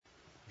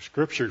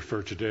Scripture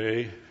for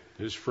today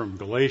is from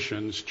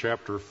Galatians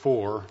chapter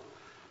 4,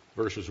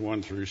 verses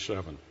 1 through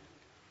 7.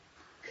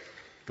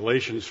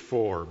 Galatians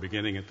 4,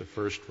 beginning at the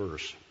first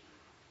verse.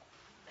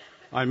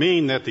 I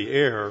mean that the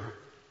heir,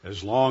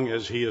 as long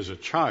as he is a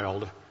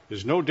child,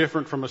 is no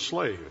different from a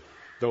slave,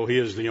 though he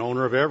is the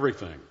owner of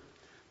everything.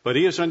 But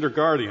he is under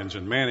guardians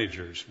and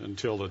managers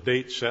until the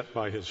date set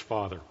by his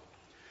father.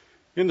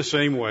 In the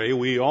same way,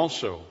 we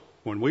also,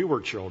 when we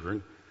were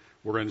children,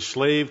 were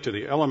enslaved to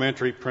the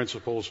elementary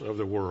principles of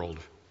the world.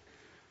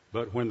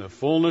 But when the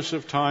fullness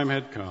of time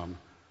had come,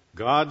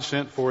 God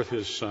sent forth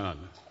his Son,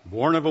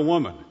 born of a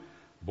woman,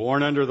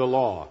 born under the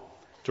law,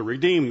 to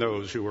redeem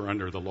those who were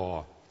under the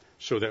law,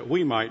 so that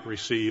we might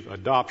receive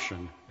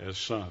adoption as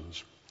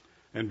sons.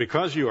 And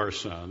because you are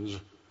sons,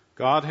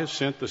 God has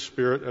sent the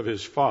Spirit of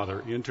his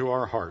Father into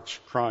our hearts,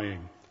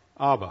 crying,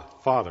 Abba,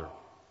 Father.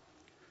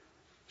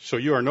 So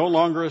you are no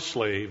longer a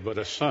slave, but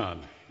a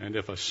son, and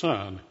if a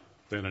son,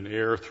 then an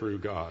heir through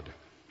God.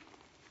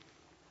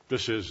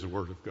 This is the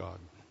word of God.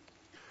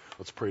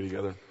 Let's pray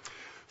together.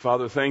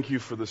 Father, thank you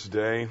for this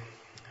day,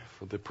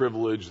 for the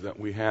privilege that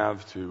we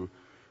have to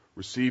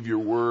receive your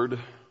word,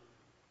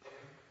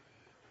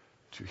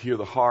 to hear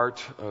the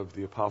heart of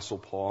the Apostle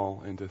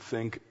Paul, and to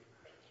think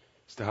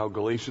as to how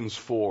Galatians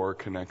 4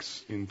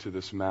 connects into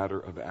this matter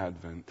of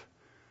Advent.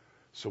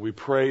 So we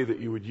pray that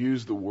you would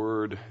use the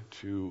word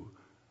to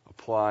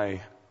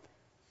apply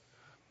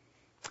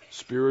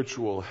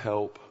spiritual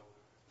help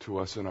to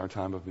us in our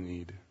time of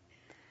need.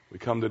 We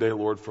come today,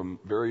 Lord, from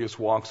various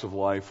walks of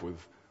life with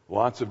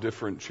lots of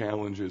different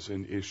challenges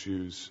and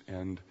issues,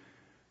 and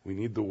we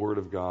need the Word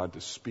of God to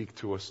speak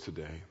to us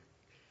today.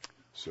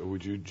 So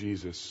would you,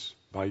 Jesus,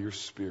 by your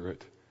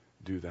Spirit,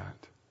 do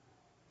that?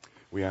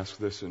 We ask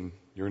this in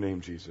your name,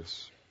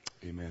 Jesus.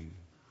 Amen.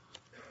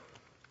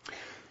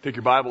 Take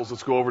your Bibles,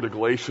 let's go over to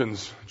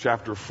Galatians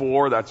chapter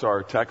 4. That's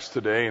our text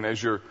today, and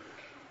as you're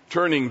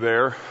turning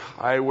there,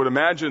 I would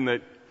imagine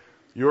that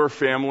your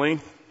family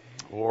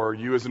or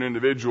you as an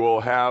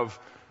individual have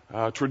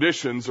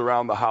traditions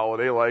around the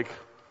holiday like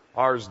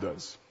ours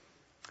does.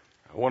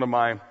 One of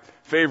my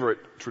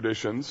favorite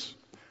traditions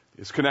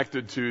is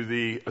connected to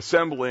the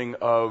assembling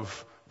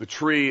of the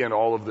tree and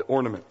all of the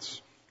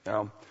ornaments.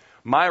 Now,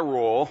 my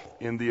role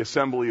in the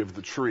assembly of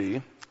the tree,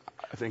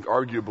 I think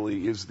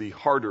arguably, is the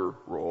harder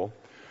role.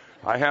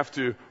 I have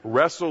to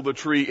wrestle the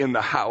tree in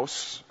the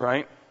house,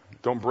 right?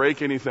 Don't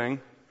break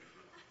anything.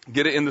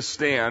 Get it in the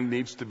stand,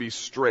 needs to be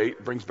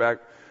straight. Brings back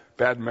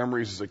bad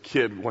memories as a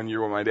kid. One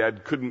year when my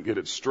dad couldn't get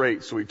it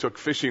straight, so he took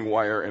fishing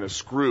wire and a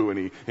screw and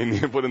he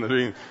put in the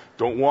tree.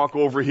 Don't walk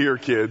over here,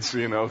 kids,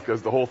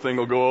 because the whole thing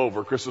will go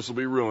over. Christmas will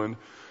be ruined.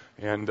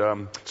 And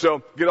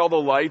so get all the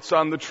lights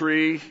on the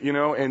tree,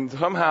 and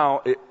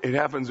somehow it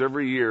happens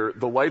every year.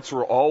 The lights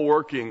were all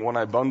working when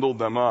I bundled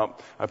them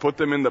up. I put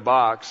them in the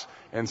box,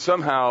 and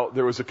somehow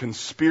there was a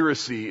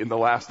conspiracy in the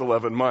last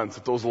 11 months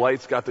that those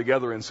lights got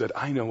together and said,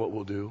 I know what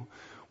we'll do.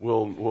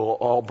 We'll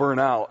all burn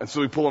out. And so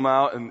we pull them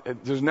out, and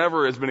there's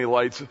never as many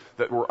lights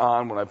that were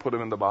on when I put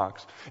them in the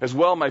box. As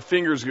well, my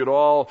fingers get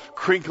all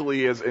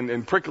crinkly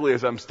and prickly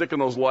as I'm sticking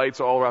those lights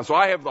all around. So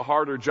I have the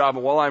harder job.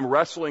 And while I'm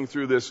wrestling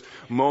through this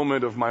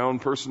moment of my own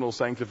personal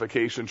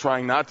sanctification,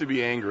 trying not to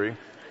be angry,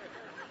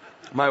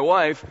 my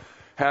wife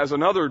has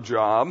another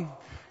job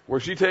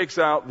where she takes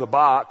out the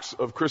box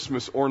of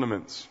Christmas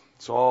ornaments.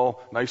 It's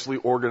all nicely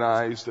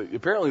organized.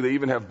 Apparently they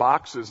even have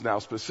boxes now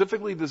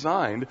specifically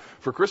designed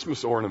for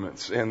Christmas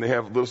ornaments. And they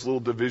have those little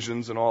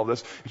divisions and all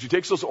this. And she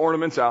takes those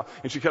ornaments out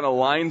and she kind of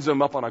lines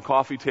them up on a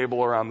coffee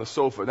table around the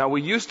sofa. Now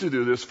we used to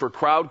do this for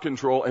crowd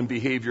control and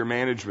behavior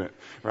management,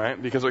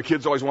 right? Because our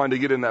kids always wanted to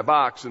get in that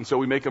box. And so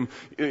we make them,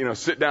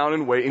 sit down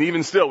and wait. And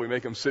even still we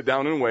make them sit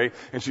down and wait.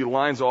 And she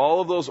lines all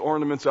of those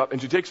ornaments up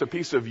and she takes a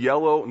piece of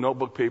yellow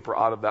notebook paper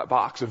out of that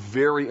box. A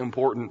very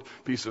important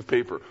piece of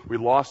paper. We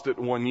lost it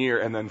one year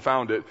and then found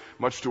it,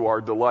 much to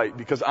our delight,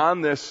 because on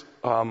this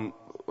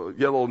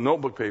yellow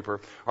notebook paper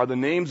are the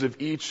names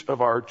of each of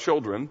our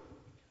children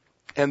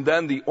and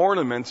then the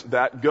ornaments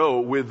that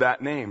go with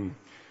that name.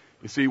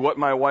 You see, what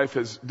my wife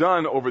has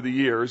done over the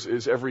years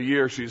is every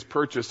year she's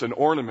purchased an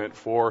ornament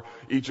for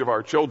each of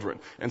our children.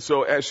 And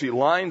so as she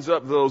lines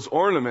up those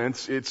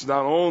ornaments, it's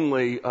not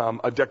only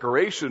a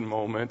decoration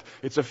moment,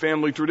 it's a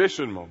family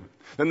tradition moment.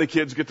 Then the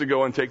kids get to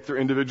go and take their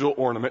individual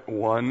ornament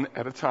one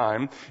at a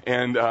time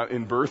and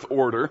in birth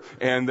order,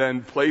 and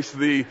then place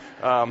we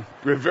have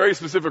very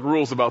specific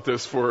rules about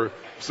this for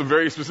some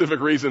very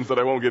specific reasons that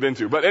I won't get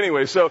into. But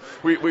anyway, so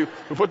we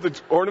put the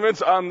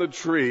ornaments on the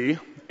tree,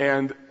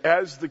 and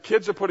as the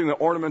kids are putting the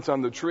ornaments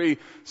on the tree,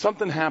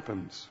 something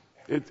happens.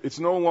 It's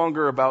no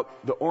longer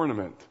about the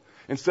ornament.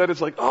 Instead,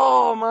 it's like,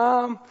 oh,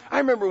 Mom, I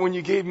remember when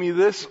you gave me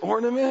this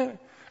ornament.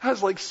 I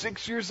was like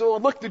 6 years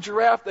old. Look, the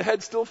giraffe, the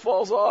head still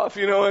falls off,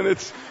 and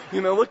it's,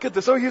 look at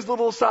this. Oh, here's the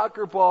little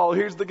soccer ball.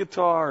 Here's the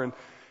guitar.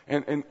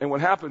 And what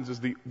happens is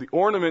the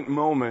ornament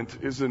moment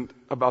isn't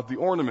about the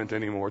ornament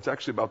anymore. It's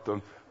actually about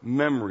the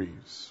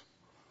memories.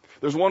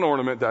 There's one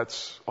ornament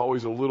that's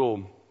always a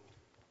little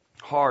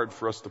hard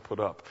for us to put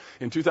up.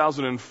 In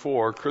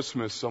 2004,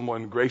 Christmas,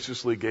 someone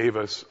graciously gave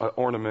us an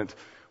ornament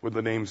with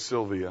the name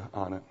Sylvia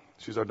on it.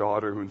 She's our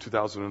daughter who in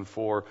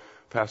 2004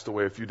 passed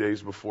away a few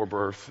days before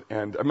birth.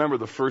 And I remember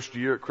the first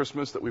year at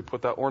Christmas that we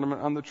put that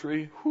ornament on the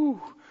tree.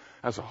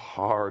 That's a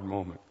hard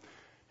moment.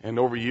 And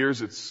over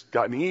years it's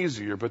gotten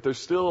easier, but there's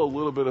still a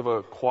little bit of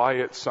a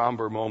quiet,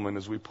 somber moment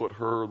as we put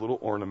her little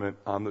ornament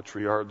on the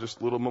tree, our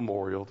just little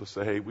memorial to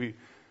say, hey, we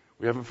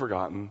haven't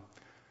forgotten.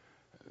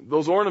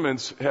 Those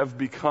ornaments have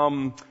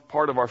become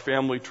part of our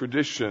family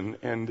tradition,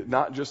 and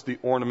not just the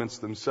ornaments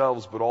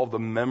themselves, but all the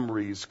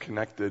memories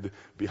connected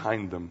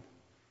behind them.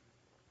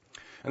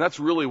 And that's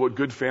really what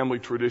good family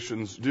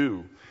traditions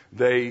do.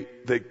 They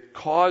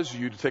cause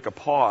you to take a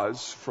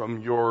pause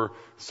from your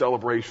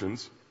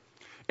celebrations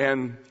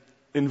and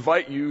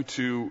invite you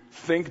to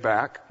think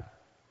back,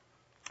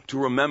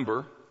 to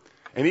remember,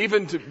 and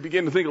even to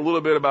begin to think a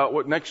little bit about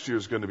what next year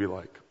is going to be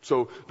like.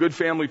 So good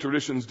family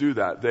traditions do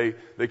that.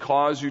 They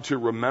cause you to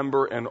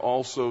remember and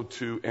also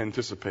to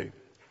anticipate.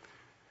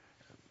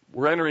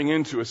 We're entering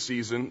into a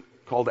season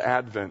called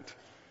Advent.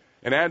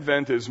 And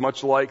Advent is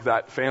much like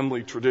that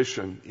family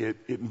tradition. It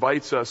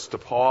invites us to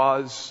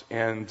pause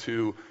and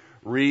to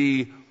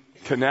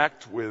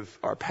reconnect with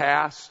our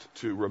past,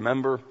 to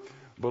remember,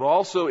 but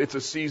also it's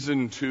a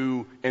season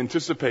to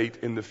anticipate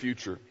in the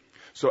future.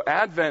 So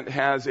Advent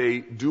has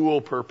a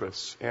dual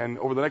purpose, and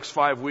over the next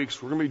 5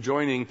 weeks we're going to be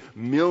joining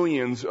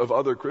millions of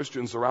other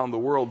Christians around the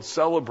world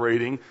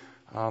celebrating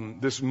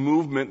this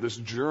movement, this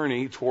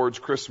journey towards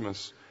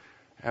Christmas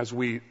as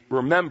we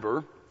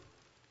remember,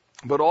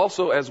 but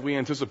also as we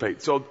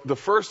anticipate. So the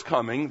first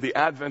coming, the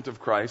advent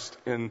of Christ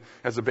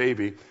as a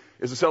baby,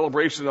 is a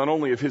celebration not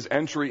only of his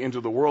entry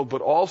into the world,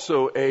 but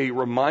also a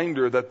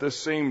reminder that this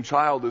same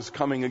child is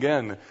coming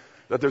again,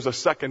 that there's a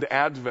second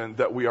advent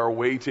that we are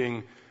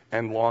waiting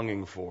and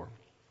longing for.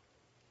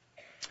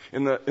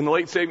 In the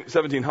late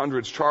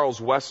 1700s,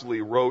 Charles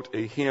Wesley wrote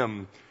a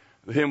hymn.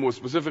 The hymn was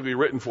specifically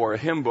written for a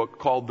hymn book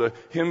called the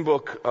Hymn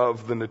Book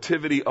of the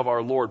Nativity of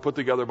Our Lord, put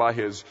together by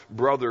his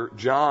brother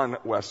John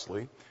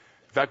Wesley.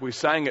 In fact, we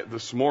sang it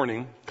this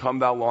morning, Come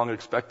Thou Long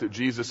Expected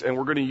Jesus, and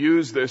we're going to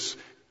use this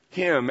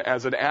hymn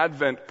as an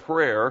Advent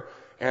prayer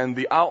and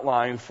the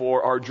outline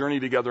for our journey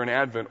together in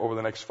Advent over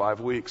the next 5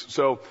 weeks.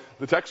 So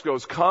the text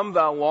goes, Come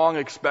Thou Long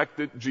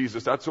Expected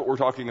Jesus. That's what we're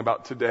talking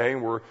about today,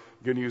 and we're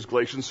going to use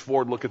Galatians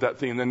 4 to look at that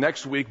theme. Then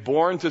next week,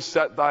 Born to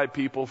set thy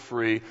people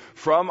free,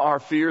 from our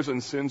fears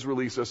and sins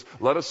release us,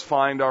 let us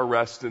find our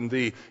rest in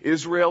thee.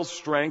 Israel's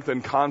strength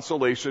and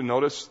consolation,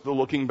 notice the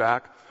looking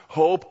back,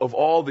 hope of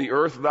all the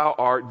earth thou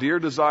art, dear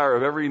desire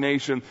of every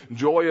nation,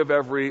 joy of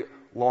every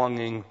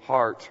longing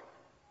heart.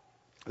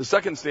 The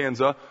second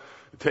stanza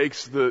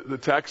takes the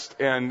text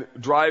and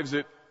drives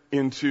it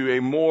into a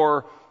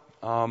more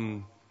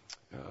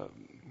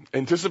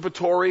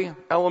anticipatory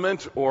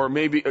element, or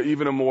maybe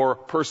even a more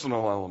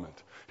personal element.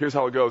 Here's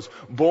how it goes.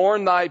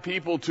 Born thy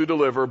people to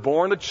deliver,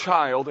 born a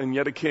child and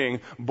yet a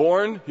king,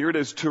 born, here it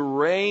is, to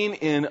reign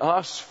in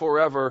us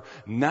forever.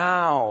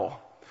 Now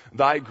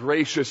thy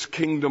gracious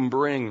kingdom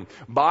bring.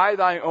 By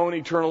thy own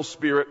eternal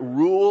spirit,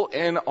 rule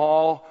in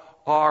all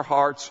our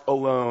hearts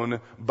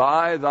alone.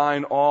 By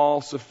thine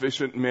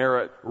all-sufficient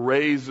merit,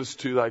 raise us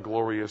to thy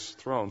glorious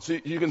throne. So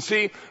you can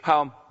see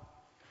how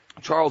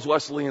Charles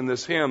Wesley in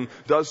this hymn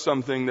does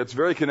something that's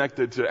very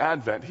connected to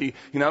Advent. He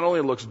not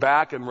only looks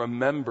back and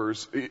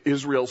remembers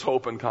Israel's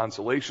hope and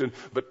consolation,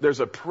 but there's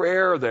a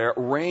prayer there,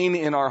 reign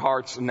in our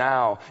hearts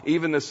now.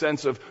 Even the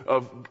sense of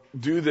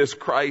do this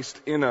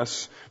Christ in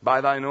us by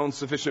thine own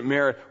sufficient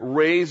merit,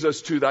 raise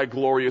us to thy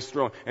glorious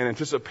throne, an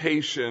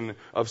anticipation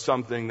of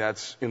something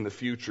that's in the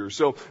future.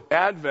 So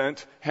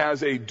Advent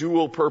has a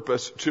dual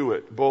purpose to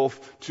it,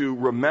 both to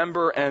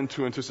remember and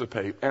to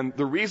anticipate. And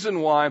the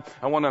reason why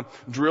I want to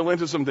drill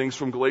into some things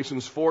from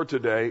Galatians 4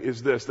 today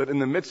is this, that in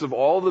the midst of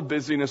all the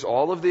busyness,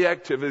 all of the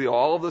activity,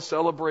 all of the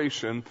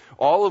celebration,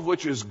 all of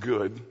which is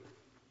good,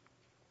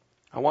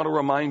 I want to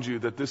remind you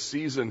that this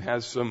season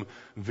has some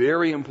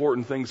very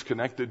important things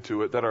connected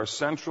to it that are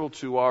central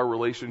to our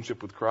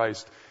relationship with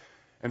Christ.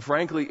 And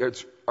frankly,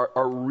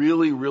 are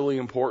really, really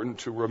important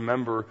to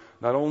remember,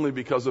 not only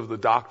because of the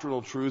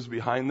doctrinal truths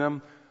behind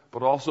them,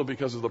 but also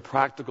because of the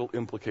practical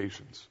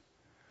implications.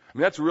 I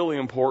mean, that's really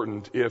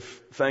important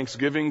if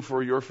Thanksgiving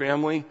for your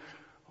family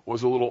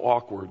was a little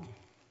awkward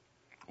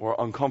or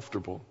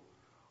uncomfortable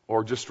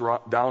or just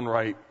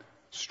downright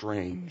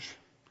strange.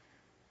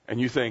 And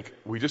you think,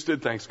 we just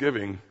did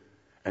Thanksgiving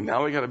and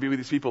now we got to be with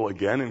these people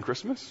again in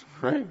Christmas,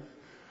 right?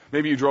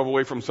 Maybe you drove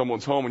away from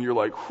someone's home and you're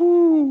like,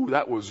 whoo,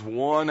 that was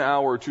 1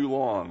 hour too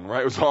long,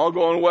 right? It was all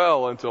going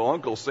well until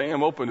Uncle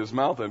Sam opened his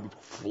mouth and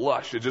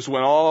flush. It just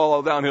went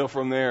all downhill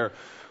from there.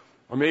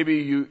 Or maybe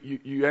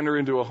you enter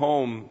into a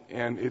home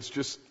and it's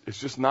just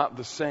not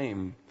the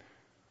same.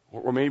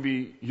 Or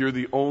maybe you're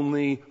the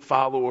only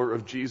follower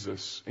of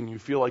Jesus and you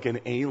feel like an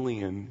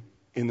alien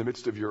in the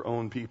midst of your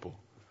own people.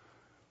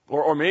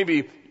 Or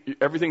maybe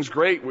everything's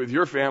great with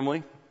your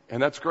family,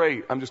 and that's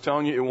great. I'm just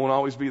telling you, it won't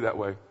always be that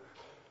way.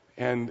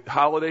 And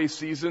holiday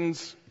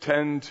seasons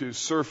tend to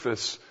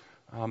surface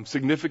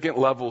significant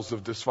levels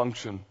of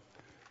dysfunction,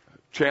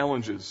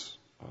 challenges,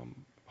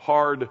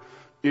 hard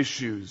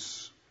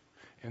issues.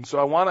 And so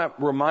I want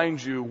to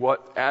remind you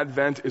what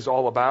Advent is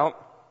all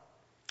about,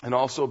 and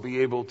also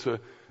be able to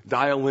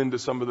dial into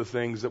some of the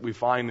things that we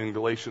find in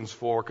Galatians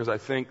 4, because I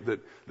think that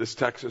this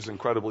text is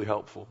incredibly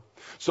helpful.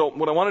 So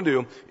what I want to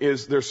do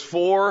is there's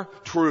 4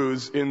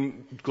 truths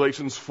in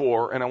Galatians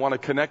 4, and I want to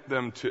connect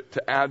them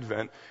to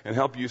Advent and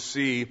help you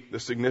see the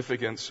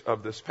significance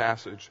of this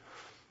passage.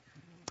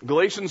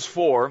 Galatians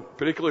 4,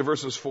 particularly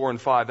verses 4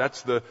 and 5,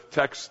 that's the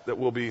text that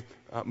we'll be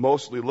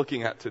mostly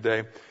looking at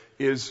today,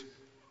 is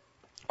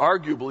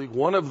arguably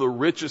one of the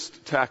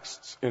richest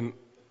texts in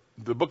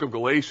the book of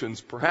Galatians,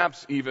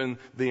 perhaps even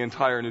the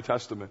entire New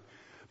Testament.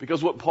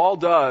 Because what Paul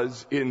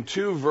does in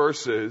 2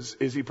 verses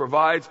is he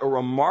provides a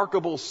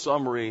remarkable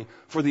summary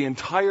for the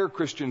entire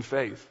Christian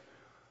faith.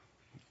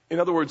 In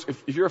other words,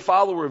 if you're a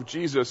follower of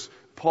Jesus,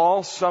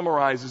 Paul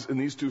summarizes in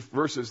these 2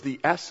 verses the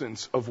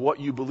essence of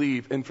what you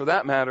believe. And for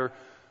that matter,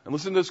 and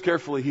listen to this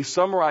carefully, he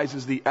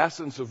summarizes the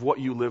essence of what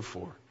you live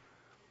for.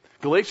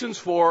 Galatians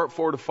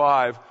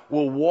 4:4-5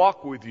 will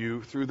walk with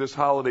you through this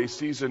holiday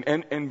season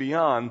and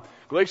beyond.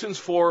 Galatians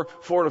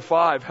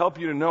 4:4-5 help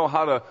you to know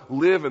how to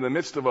live in the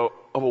midst of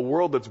a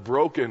world that's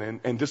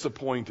broken and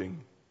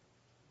disappointing.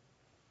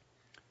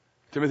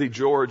 Timothy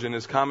George, in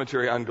his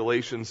commentary on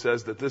Galatians,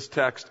 says that this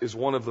text is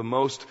one of the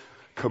most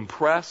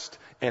compressed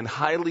and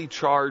highly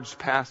charged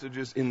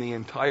passages in the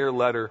entire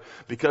letter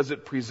because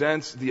it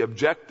presents the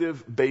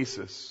objective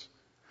basis,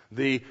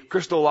 the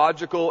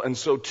Christological and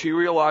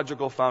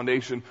soteriological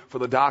foundation for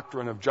the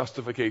doctrine of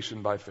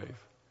justification by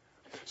faith.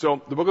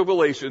 So the book of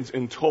Galatians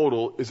in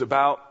total is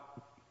about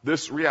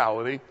this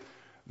reality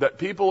that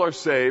people are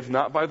saved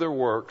not by their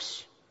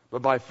works,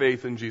 but by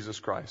faith in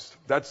Jesus Christ.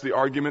 That's the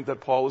argument that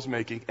Paul is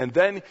making. And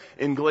then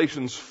in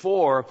Galatians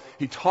 4,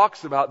 he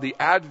talks about the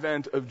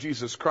advent of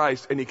Jesus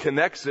Christ, and he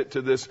connects it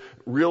to this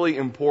really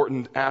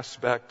important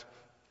aspect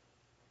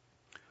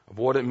of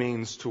what it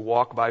means to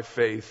walk by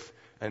faith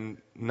and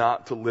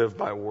not to live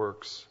by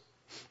works.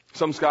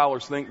 Some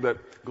scholars think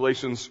that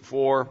Galatians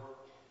 4,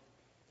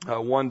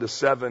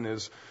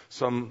 1-7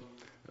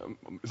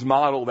 is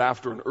modeled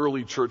after an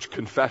early church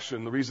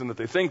confession. The reason that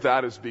they think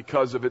that is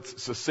because of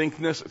its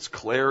succinctness, its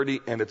clarity,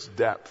 and its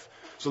depth.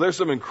 So there's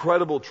some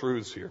incredible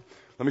truths here.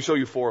 Let me show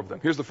you 4 of them.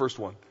 Here's the first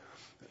one.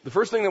 The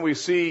first thing that we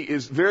see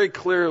is very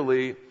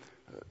clearly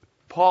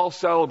Paul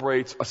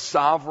celebrates a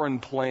sovereign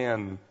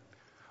plan,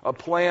 a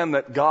plan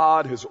that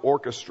God has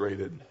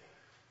orchestrated.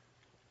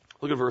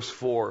 Look at verse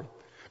 4.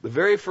 The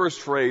very first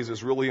phrase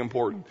is really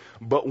important.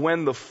 But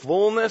when the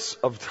fullness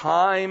of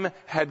time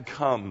had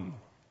come,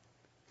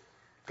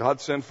 God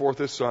sent forth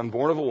His Son,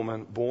 born of a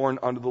woman, born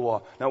under the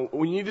law. Now,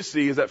 what you need to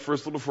see is that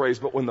first little phrase,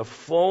 but when the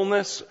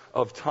fullness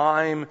of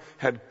time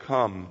had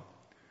come.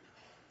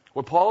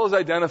 What Paul is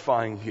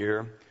identifying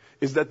here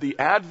is that the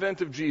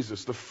advent of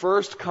Jesus, the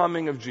first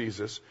coming of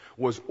Jesus,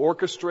 was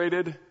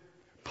orchestrated,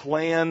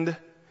 planned,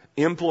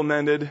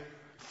 implemented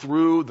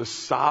through the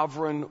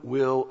sovereign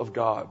will of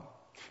God.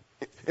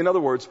 In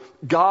other words,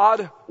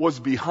 God was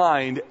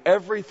behind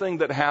everything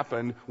that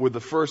happened with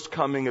the first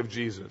coming of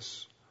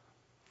Jesus.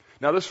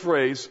 Now this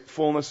phrase,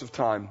 fullness of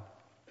time,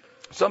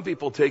 some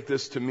people take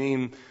this to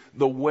mean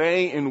the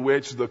way in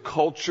which the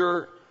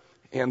culture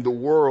and the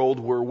world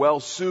were well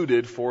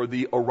suited for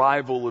the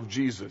arrival of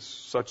Jesus,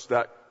 such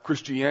that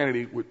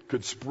Christianity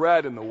could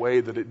spread in the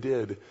way that it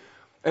did.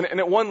 And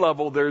at one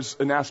level, there's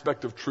an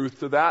aspect of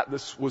truth to that.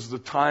 This was the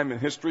time in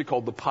history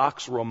called the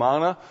Pax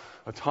Romana,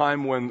 a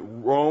time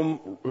when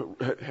Rome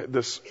had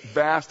this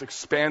vast,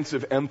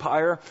 expansive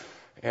empire.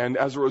 And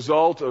as a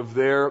result of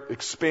their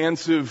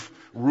expansive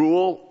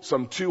rule,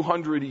 some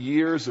 200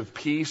 years of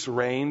peace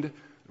reigned,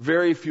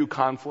 very few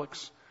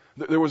conflicts.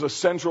 There was a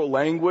central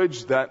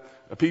language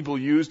that people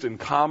used in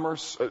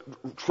commerce.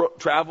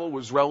 Travel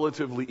was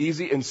relatively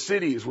easy, and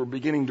cities were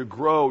beginning to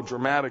grow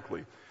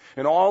dramatically.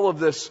 And all of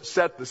this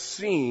set the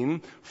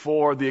scene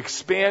for the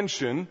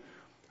expansion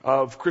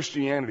of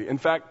Christianity. In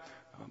fact,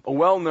 a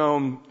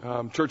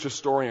well-known church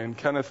historian,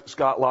 Kenneth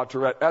Scott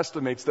Latourette,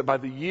 estimates that by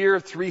the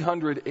year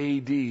 300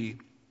 AD,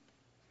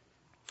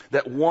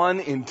 that 1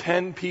 in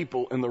 10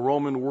 people in the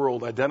Roman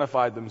world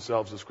identified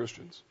themselves as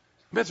Christians.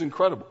 That's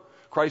incredible.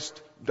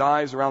 Christ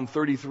dies around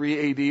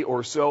 33 AD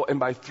or so, and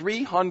by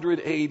 300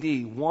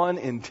 AD, 1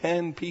 in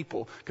 10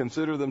 people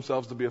consider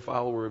themselves to be a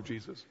follower of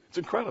Jesus. It's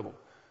incredible.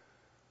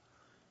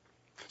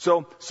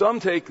 So some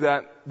take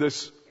that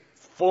this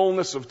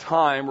fullness of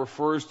time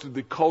refers to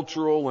the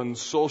cultural and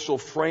social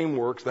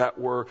frameworks that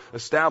were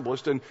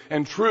established.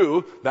 And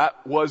true,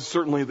 that was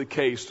certainly the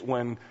case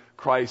when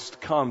Christ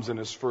comes in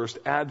His first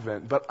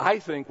advent. But I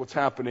think what's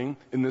happening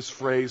in this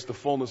phrase, the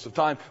fullness of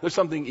time, there's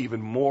something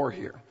even more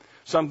here.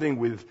 Something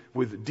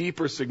with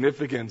deeper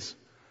significance,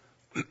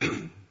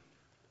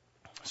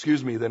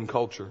 than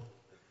culture.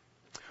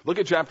 Look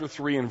at chapter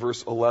 3 and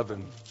verse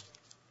 11.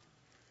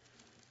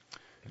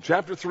 In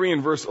chapter 3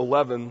 and verse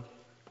 11,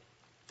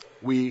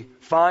 we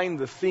find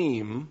the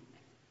theme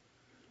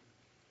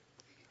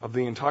of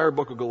the entire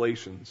book of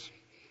Galatians.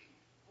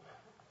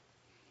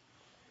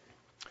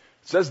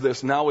 It says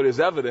this, now it is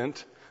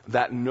evident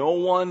that no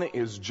one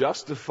is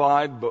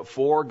justified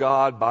before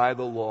God by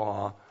the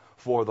law,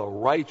 for the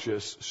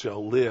righteous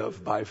shall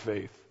live by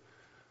faith.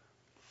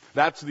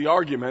 That's the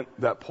argument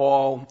that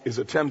Paul is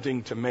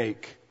attempting to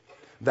make,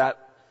 that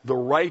the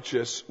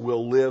righteous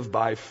will live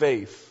by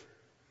faith.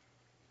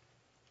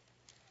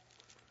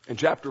 In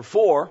chapter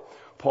 4,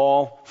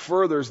 Paul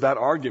furthers that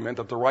argument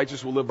that the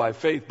righteous will live by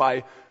faith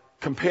by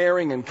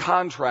comparing and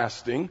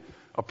contrasting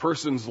a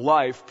person's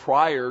life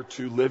prior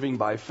to living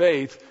by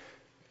faith,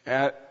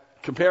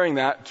 comparing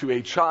that to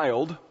a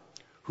child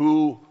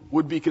who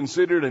would be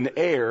considered an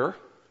heir,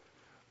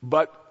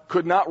 but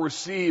could not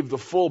receive the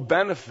full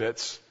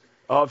benefits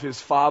of his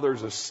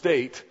father's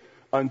estate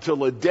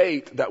until a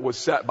date that was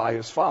set by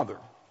his father.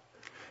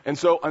 And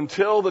so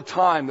until the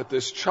time that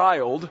this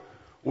child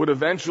would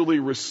eventually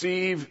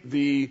receive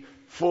the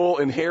full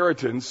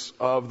inheritance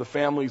of the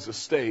family's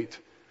estate,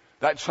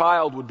 that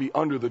child would be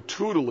under the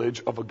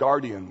tutelage of a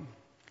guardian.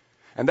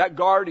 And that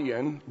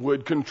guardian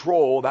would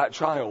control that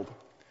child.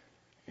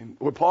 And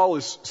what Paul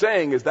is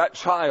saying is that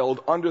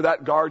child under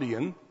that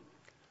guardian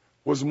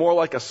was more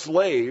like a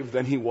slave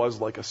than he was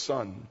like a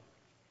son.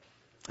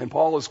 And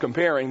Paul is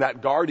comparing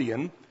that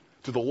guardian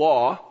to the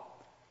law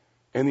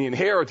and the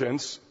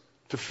inheritance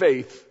to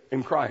faith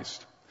in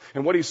Christ.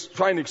 And what he's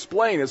trying to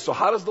explain is, so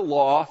how does the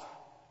law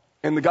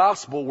and the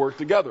gospel work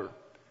together?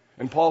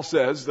 And Paul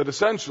says that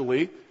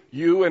essentially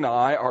you and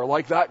I are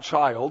like that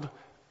child,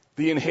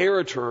 the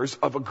inheritors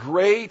of a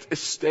great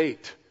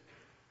estate.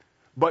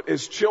 But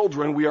as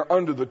children, we are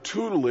under the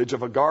tutelage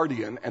of a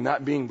guardian, and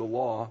that being the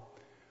law,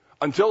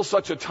 until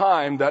such a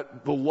time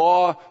that the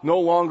law no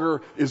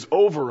longer is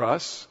over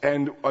us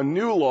and a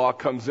new law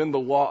comes in, the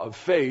law of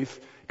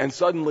faith, and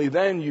suddenly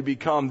then you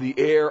become the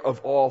heir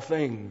of all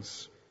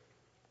things.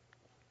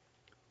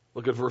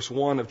 Look at verse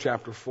 1 of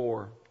chapter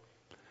 4.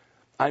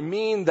 I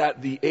mean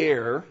that the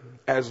heir,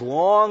 as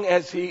long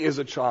as he is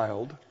a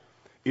child,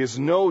 is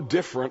no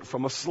different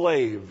from a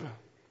slave,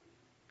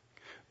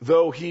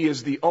 though he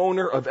is the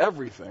owner of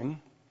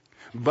everything,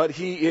 but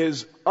he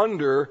is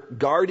under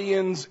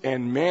guardians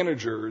and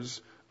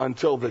managers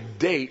until the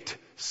date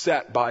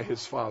set by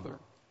his father.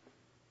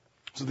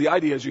 So the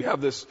idea is you have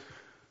this.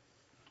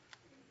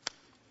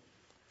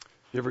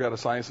 You ever got a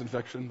sinus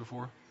infection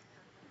before?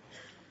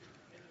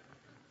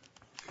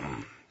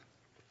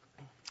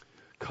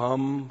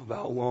 Come,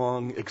 thou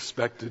long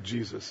expected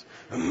Jesus.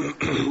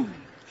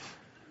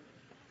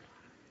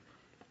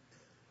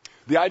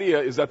 The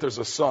idea is that there's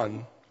a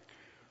son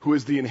who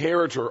is the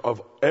inheritor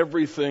of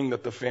everything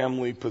that the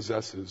family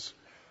possesses.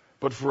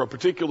 But for a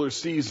particular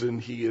season,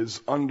 he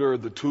is under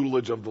the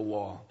tutelage of the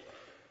law.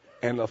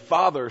 And the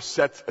father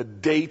sets a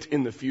date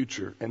in the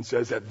future and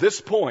says, at this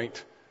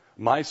point,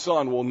 my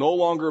son will no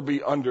longer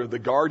be under the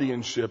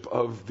guardianship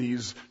of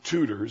these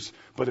tutors,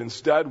 but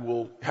instead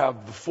will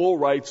have the full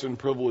rights and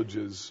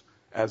privileges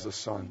as a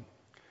son.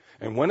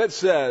 And when it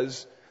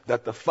says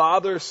that the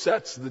father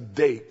sets the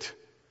date,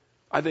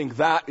 I think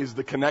that is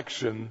the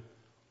connection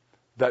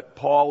that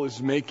Paul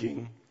is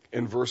making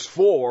in verse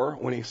 4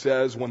 when he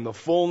says, when the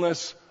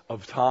fullness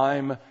of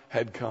time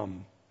had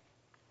come.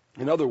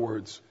 In other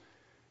words,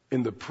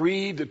 in the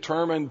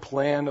predetermined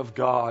plan of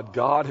God,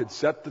 God had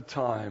set the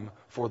time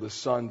for the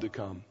Son to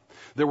come.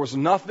 There was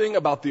nothing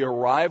about the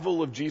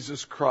arrival of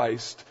Jesus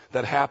Christ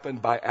that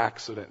happened by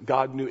accident.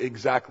 God knew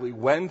exactly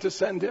when to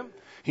send him.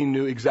 He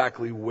knew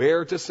exactly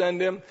where to send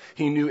him.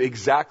 He knew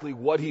exactly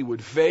what he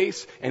would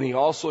face, and he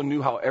also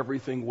knew how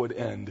everything would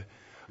end.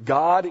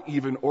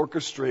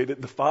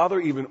 The Father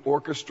even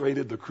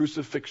orchestrated the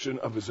crucifixion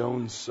of his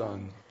own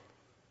Son.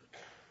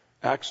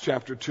 Acts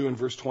chapter 2 and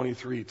verse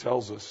 23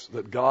 tells us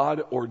that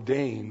God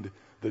ordained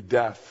the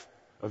death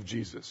of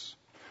Jesus.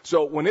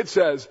 So when it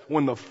says,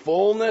 when the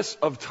fullness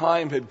of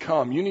time had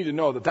come, you need to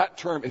know that that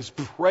term is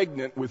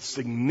pregnant with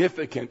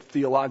significant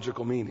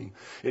theological meaning.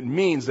 It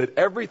means that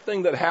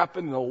everything that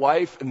happened in the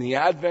life and the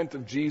advent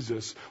of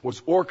Jesus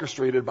was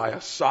orchestrated by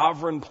a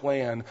sovereign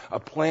plan, a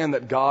plan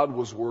that God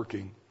was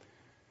working.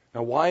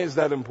 Now, why is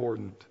that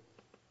important?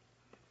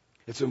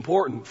 It's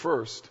important,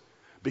 first,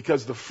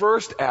 because the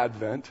first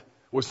advent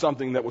was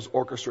something that was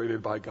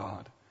orchestrated by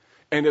God.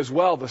 And as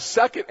well, the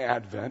second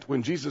advent,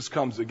 when Jesus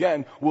comes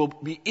again, will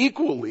be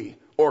equally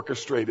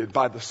orchestrated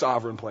by the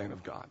sovereign plan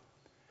of God.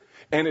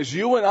 And as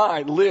you and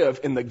I live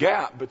in the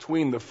gap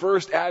between the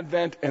first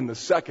advent and the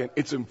second,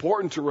 it's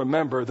important to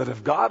remember that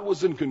if God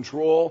was in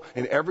control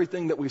in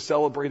everything that we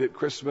celebrate at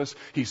Christmas,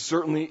 he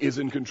certainly is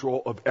in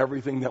control of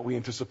everything that we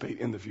anticipate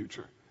in the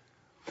future.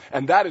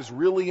 And that is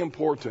really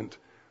important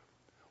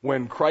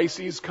when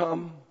crises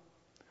come,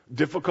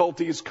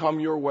 difficulties come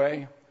your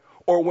way,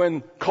 or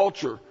when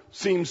culture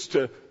seems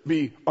to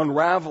be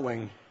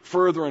unraveling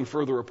further and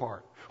further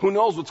apart. Who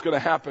knows what's going to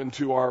happen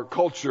to our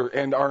culture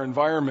and our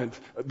environment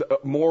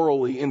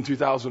morally in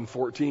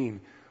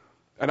 2014?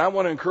 And I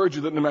want to encourage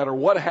you that no matter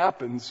what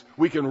happens,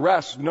 we can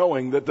rest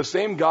knowing that the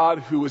same God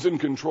who was in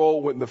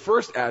control in the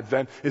first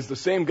advent is the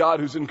same God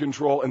who's in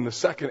control in the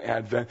second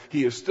advent.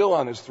 He is still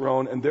on his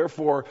throne, and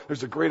therefore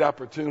there's a great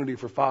opportunity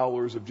for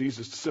followers of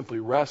Jesus to simply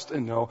rest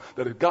and know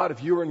that if God,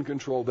 if you were in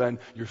control then,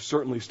 you're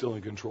certainly still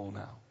in control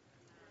now.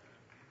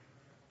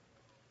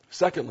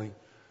 Secondly,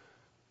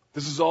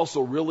 this is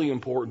also really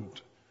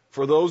important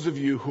for those of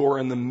you who are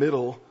in the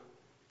middle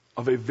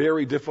of a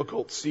very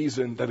difficult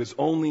season that is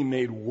only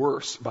made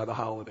worse by the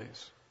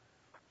holidays.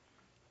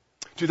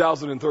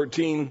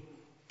 2013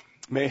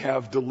 may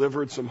have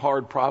delivered some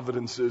hard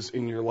providences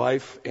in your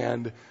life,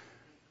 and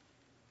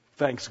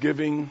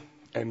Thanksgiving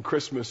and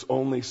Christmas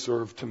only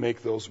serve to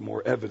make those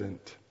more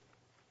evident.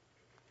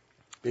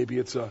 Maybe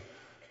it's a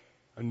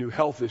new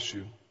health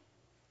issue,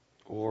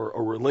 or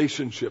a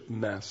relationship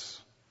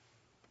mess,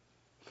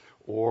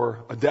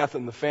 or a death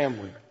in the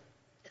family.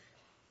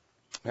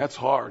 That's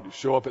hard. You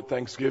show up at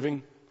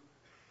Thanksgiving.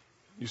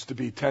 Used to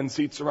be 10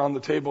 seats around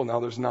the table. Now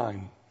there's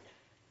 9.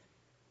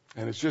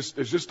 And it's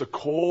just a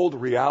cold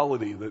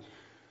reality that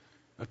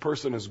a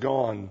person is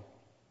gone.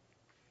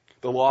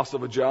 The loss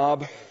of a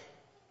job,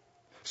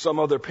 some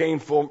other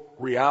painful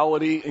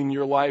reality in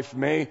your life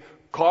may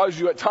cause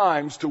you at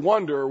times to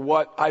wonder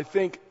what I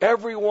think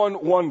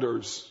everyone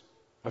wonders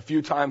a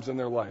few times in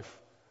their life.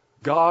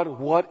 God,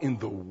 what in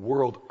the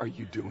world are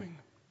you doing?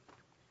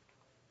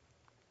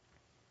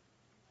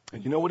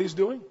 And you know what he's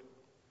doing?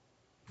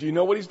 Do you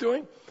know what he's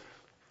doing?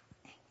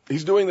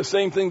 He's doing the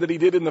same thing that he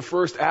did in the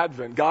first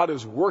advent. God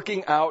is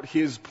working out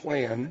his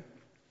plan.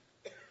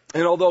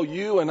 And although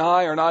you and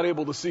I are not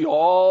able to see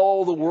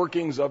all the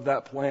workings of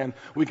that plan,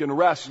 we can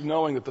rest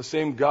knowing that the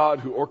same God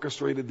who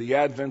orchestrated the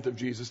advent of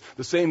Jesus,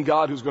 the same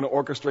God who's going to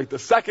orchestrate the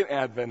second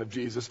advent of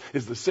Jesus,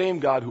 is the same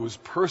God who is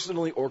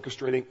personally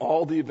orchestrating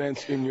all the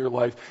events in your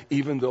life,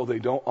 even though they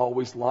don't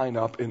always line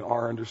up in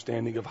our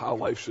understanding of how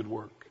life should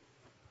work.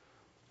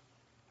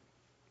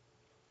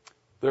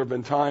 There have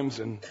been times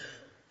in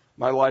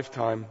my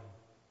lifetime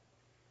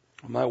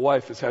when my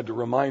wife has had to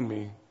remind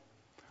me,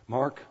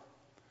 Mark,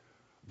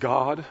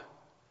 God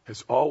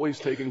has always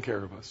taken care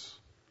of us,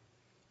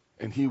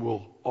 and he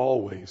will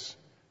always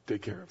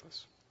take care of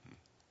us.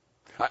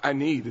 I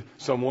need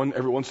someone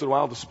every once in a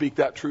while to speak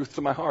that truth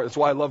to my heart. That's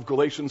why I love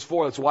Galatians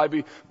 4.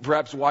 That's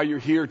perhaps why you're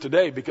here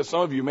today, because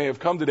some of you may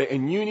have come today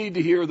and you need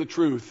to hear the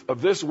truth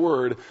of this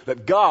word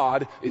that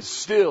God is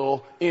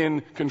still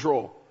in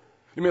control.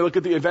 You may look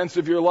at the events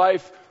of your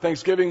life.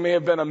 Thanksgiving may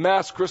have been a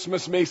mess.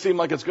 Christmas may seem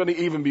like it's going to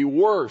even be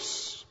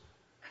worse.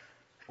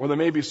 Or there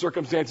may be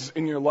circumstances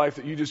in your life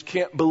that you just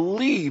can't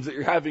believe that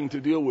you're having to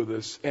deal with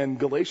this. And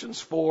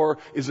Galatians 4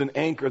 is an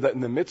anchor that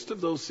in the midst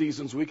of those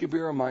seasons we can be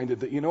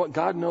reminded that, you know what,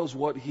 God knows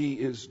what he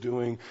is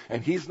doing,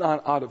 and he's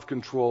not out of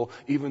control,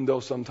 even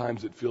though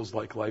sometimes it feels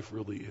like life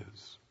really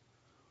is.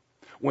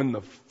 When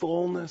the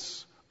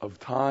fullness of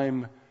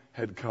time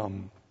had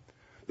come,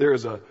 there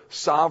is a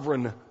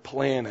sovereign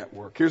plan at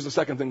work. Here's the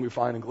second thing we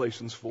find in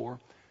Galatians 4,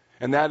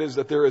 and that is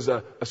that there is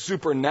a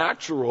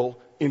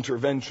supernatural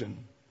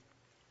intervention.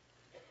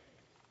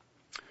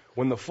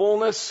 When the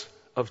fullness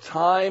of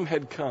time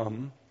had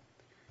come,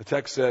 the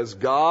text says,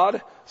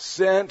 God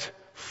sent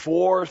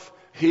forth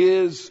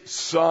his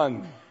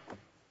Son.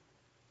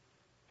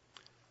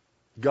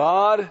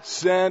 God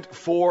sent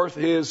forth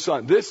his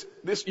Son. This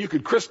you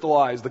could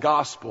crystallize the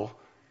gospel,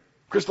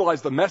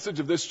 crystallize the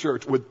message of this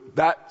church with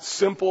that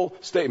simple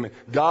statement.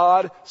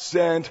 God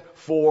sent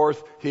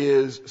forth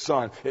his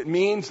Son. It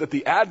means that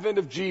the advent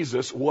of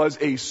Jesus was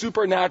a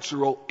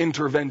supernatural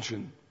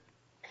intervention.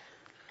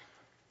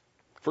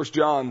 1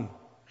 John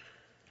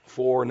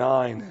 4,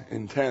 9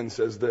 and 10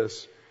 says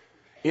this,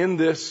 in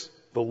this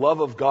the love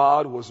of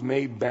God was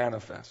made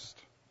manifest,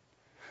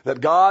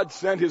 that God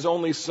sent his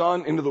only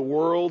Son into the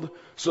world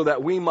so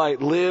that we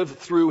might live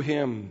through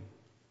him.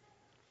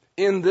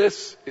 In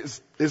this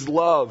is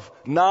love,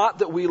 not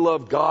that we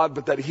loved God,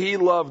 but that he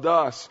loved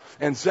us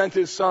and sent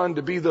his Son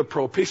to be the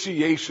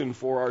propitiation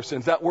for our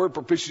sins. That word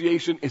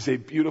propitiation is a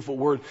beautiful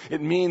word.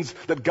 It means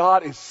that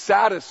God is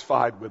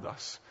satisfied with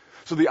us.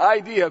 So the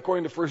idea,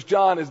 according to 1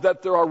 John, is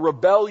that there are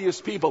rebellious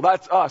people,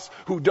 that's us,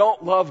 who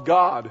don't love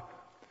God.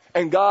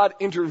 And God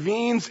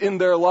intervenes in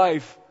their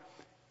life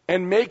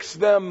and makes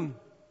them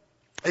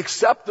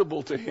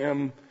acceptable to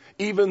him,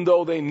 even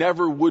though they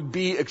never would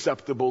be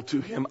acceptable to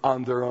him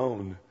on their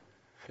own.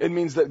 It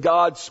means that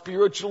God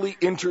spiritually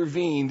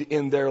intervened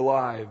in their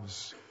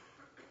lives.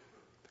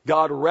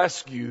 God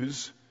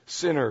rescues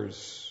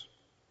sinners.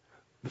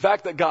 The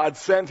fact that God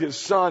sent his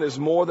Son is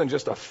more than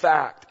just a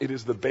fact. It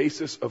is the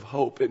basis of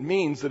hope. It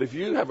means that if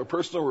you have a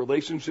personal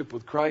relationship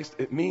with Christ,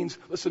 it means,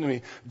 listen to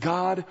me,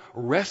 God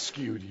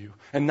rescued you.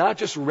 And not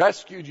just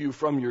rescued you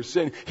from your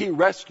sin, he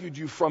rescued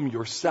you from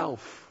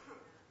yourself.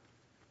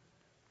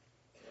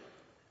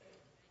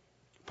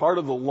 Part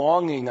of the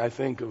longing, I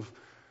think, of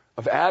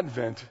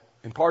Advent,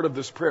 and part of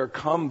this prayer,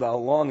 come thou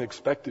long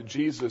expected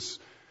Jesus,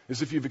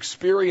 is if you've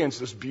experienced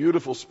this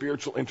beautiful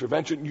spiritual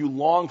intervention, you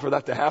long for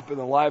that to happen in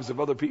the lives of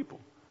other people.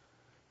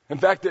 In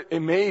fact,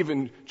 it may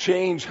even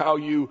change how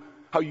you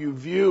how you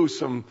view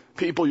some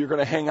people you're going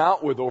to hang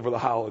out with over the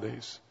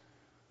holidays.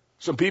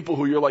 Some people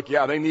who you're like,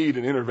 yeah, they need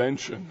an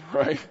intervention,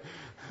 right?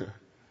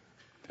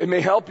 It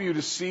may help you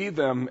to see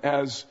them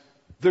as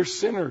they're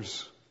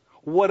sinners.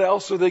 What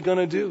else are they going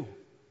to do?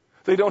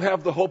 They don't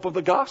have the hope of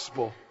the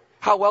gospel.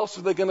 How else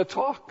are they going to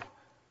talk?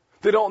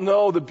 They don't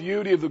know the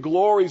beauty of the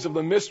glories of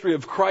the mystery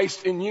of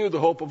Christ in you, the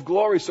hope of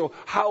glory. So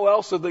how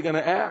else are they going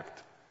to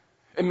act?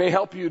 It may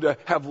help you to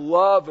have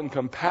love and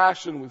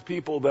compassion with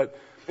people that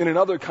in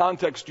another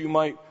context you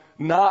might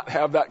not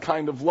have that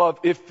kind of love,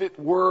 if it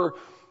were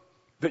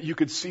that you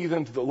could see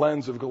them through the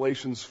lens of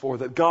Galatians 4,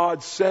 that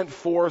God sent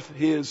forth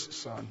His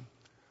Son.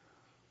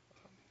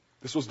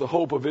 This was the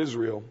hope of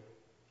Israel.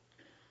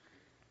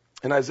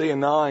 In Isaiah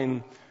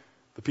 9,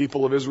 the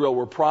people of Israel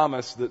were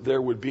promised that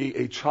there would be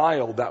a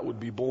child that would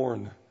be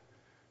born.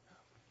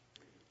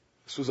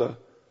 This was a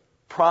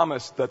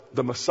promise that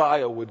the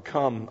Messiah would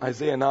come.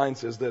 Isaiah 9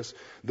 says this,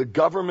 "The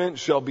government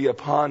shall be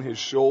upon His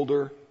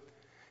shoulder.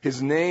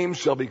 His name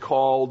shall be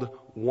called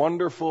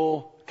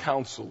Wonderful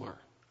Counselor,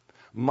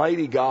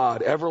 Mighty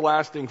God,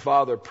 Everlasting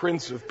Father,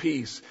 Prince of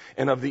Peace.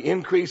 And of the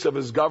increase of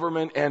His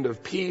government and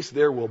of peace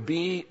there will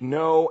be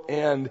no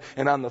end.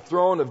 And on the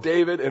throne of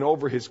David and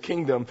over His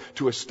kingdom,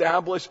 to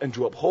establish and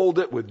to uphold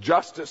it with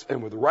justice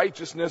and with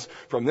righteousness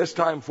from this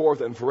time forth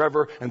and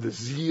forever. And the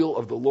zeal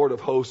of the Lord of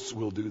hosts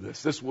will do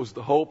this." This was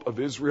the hope of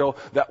Israel,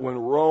 that when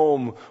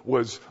Rome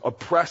was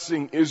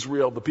oppressing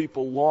Israel, the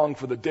people longed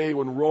for the day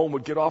when Rome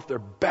would get off their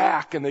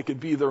back and they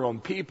could be their own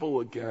people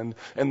again.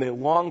 And they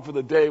longed for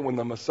the day when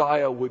the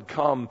Messiah would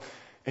come.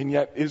 And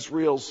yet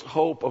Israel's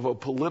hope of a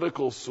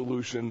political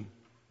solution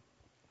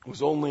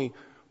was only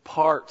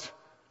part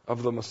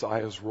of the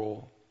Messiah's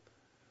role.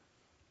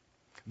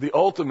 The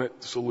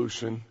ultimate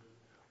solution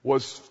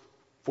was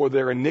for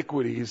their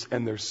iniquities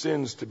and their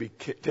sins to be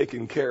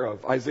taken care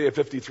of. Isaiah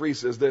 53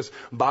 says this,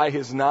 "By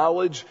His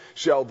knowledge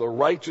shall the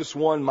righteous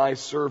one, my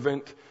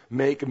servant,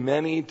 make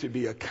many to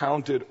be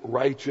accounted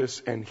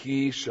righteous, and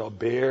He shall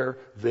bear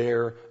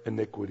their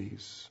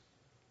iniquities."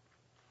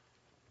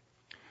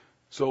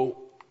 So,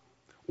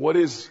 what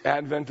is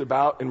Advent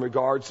about in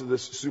regards to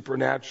this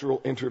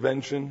supernatural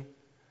intervention?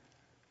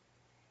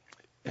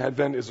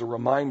 Advent is a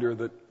reminder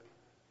that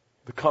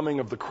the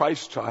coming of the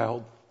Christ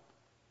child,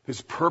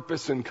 His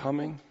purpose in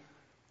coming,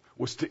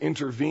 was to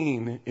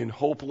intervene in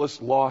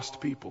hopeless,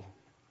 lost people.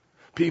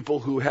 People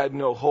who had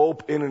no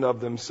hope in and of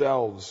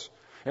themselves.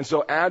 And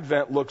so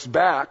Advent looks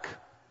back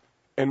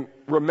and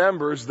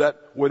remembers that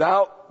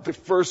without the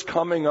first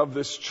coming of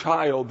this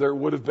child, there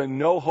would have been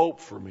no hope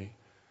for me.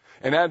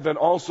 And Advent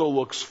also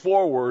looks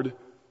forward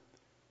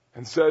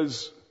and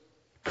says,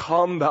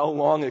 "Come, thou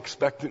long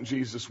expectant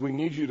Jesus. We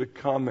need you to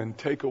come and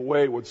take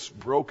away what's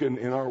broken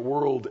in our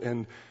world,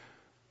 and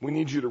we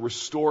need you to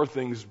restore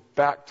things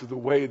back to the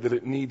way that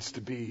it needs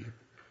to be."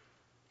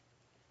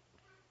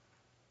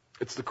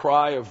 It's the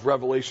cry of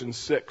Revelation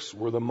 6,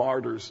 where the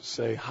martyrs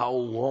say, "How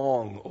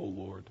long, O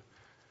Lord?"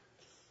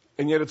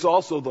 And yet it's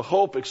also the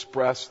hope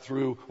expressed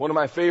through one of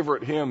my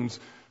favorite hymns,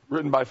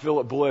 written by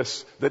Philip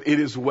Bliss, that "It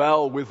is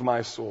well with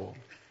my soul."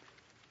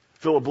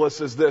 Philip Bliss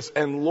says this,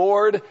 "And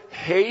Lord,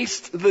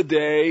 haste the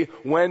day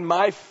when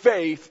my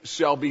faith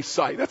shall be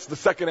sight." That's the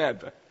second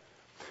Advent.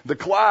 "The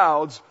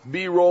clouds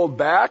be rolled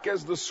back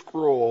as the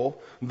scroll,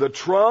 the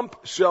trump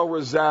shall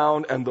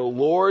resound, and the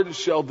Lord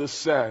shall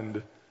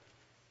descend."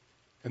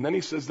 And then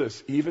he says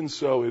this, "Even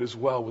so it is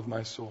well with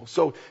my soul."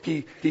 So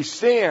he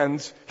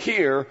stands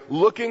here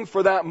looking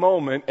for that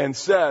moment and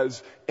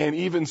says, "And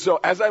even so,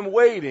 as I'm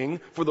waiting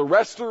for the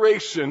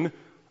restoration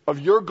of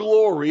your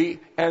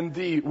glory and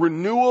the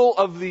renewal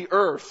of the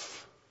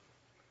earth,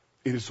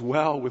 it is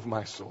well with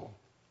my soul."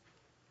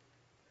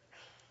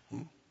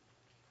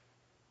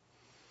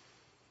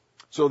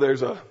 So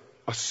there's a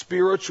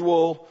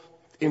spiritual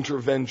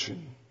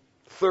intervention.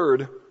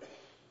 Third,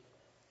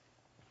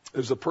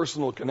 there's a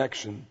personal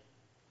connection.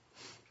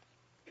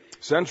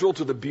 Central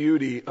to the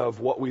beauty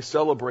of what we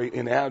celebrate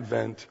in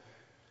Advent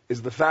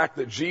is the fact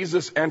that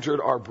Jesus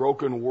entered our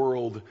broken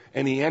world,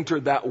 and He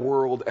entered that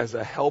world as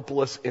a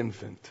helpless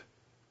infant.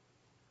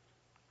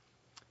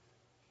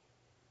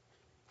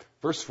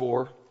 Verse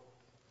 4,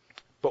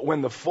 "But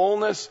when the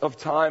fullness of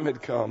time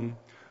had come,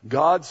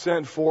 God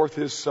sent forth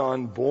His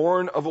Son,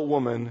 born of a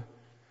woman,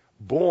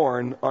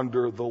 born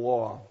under the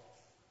law."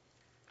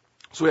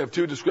 So we have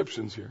two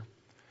descriptions here.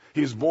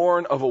 He's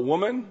born of a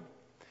woman,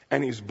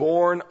 and He's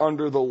born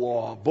under the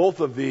law. Both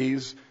of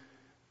these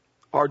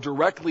are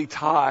directly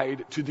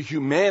tied to the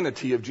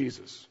humanity of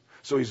Jesus.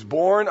 So He's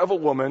born of a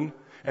woman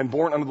and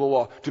born under the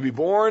law. To be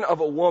born of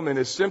a woman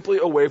is simply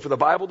a way for the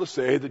Bible to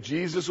say that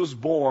Jesus was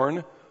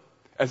born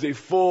as a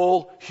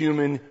full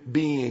human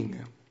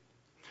being.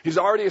 He's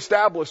already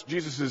established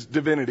Jesus'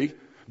 divinity.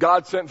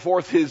 God sent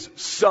forth His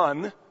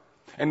Son,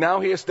 and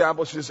now He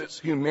establishes His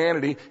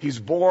humanity. He's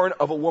born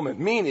of a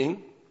woman,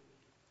 meaning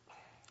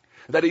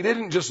that He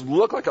didn't just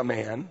look like a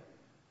man,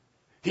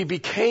 He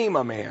became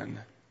a man.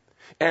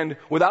 And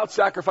without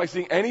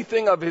sacrificing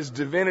anything of his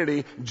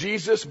divinity,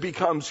 Jesus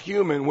becomes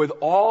human with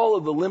all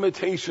of the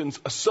limitations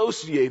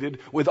associated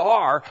with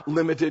our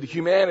limited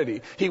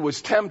humanity. He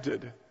was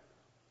tempted.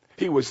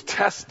 He was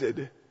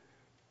tested.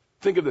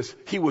 Think of this.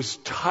 He was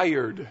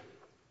tired.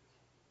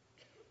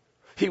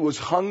 He was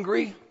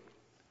hungry.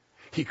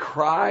 He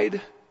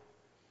cried.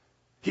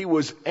 He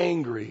was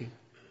angry.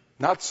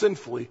 Not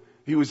sinfully.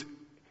 He was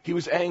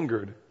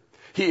angered.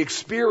 He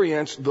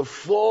experienced the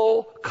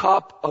full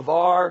cup of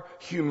our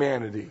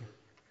humanity.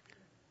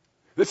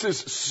 This is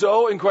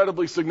so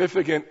incredibly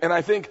significant, and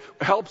I think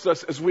helps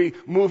us as we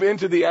move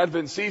into the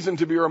Advent season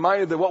to be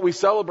reminded that what we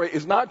celebrate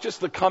is not just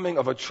the coming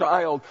of a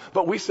child,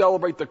 but we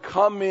celebrate the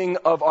coming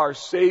of our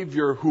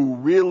Savior who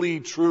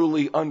really,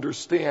 truly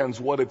understands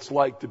what it's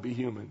like to be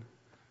human.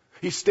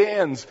 He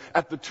stands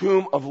at the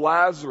tomb of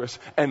Lazarus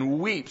and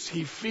weeps.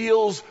 He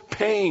feels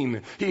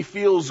pain. He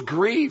feels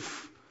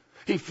grief.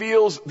 He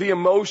feels the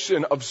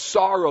emotion of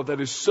sorrow that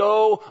is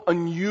so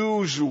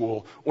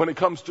unusual when it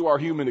comes to our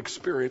human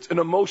experience. An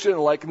emotion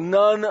like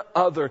none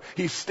other.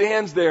 He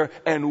stands there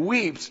and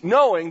weeps,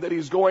 knowing that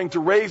he's going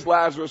to raise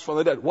Lazarus from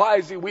the dead. Why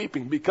is he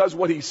weeping? Because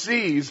what he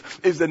sees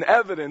is an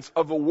evidence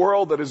of a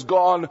world that has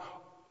gone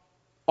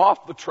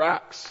off the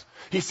tracks.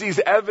 He sees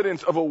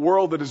evidence of a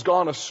world that has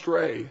gone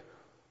astray.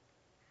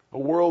 A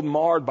world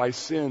marred by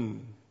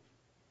sin.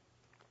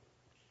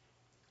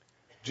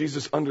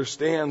 Jesus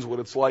understands what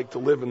it's like to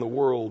live in the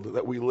world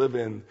that we live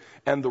in.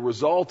 And the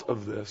result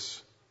of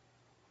this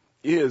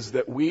is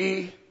that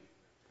we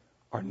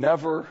are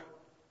never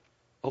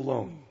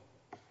alone.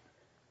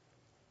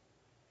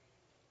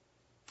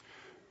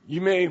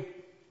 You may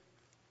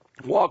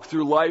walk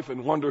through life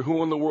and wonder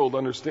who in the world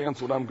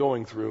understands what I'm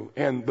going through.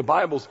 And the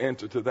Bible's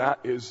answer to that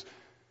is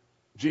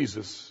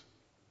Jesus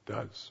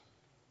does.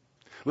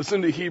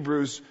 Listen to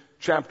Hebrews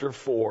chapter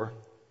 4.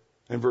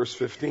 In verse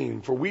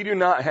 15, for we do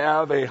not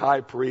have a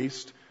high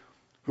priest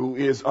who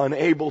is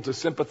unable to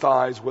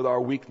sympathize with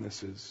our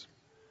weaknesses,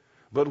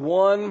 but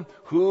one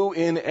who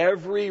in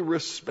every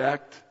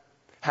respect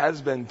has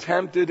been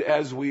tempted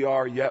as we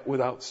are, yet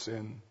without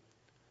sin.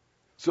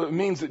 So it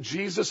means that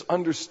Jesus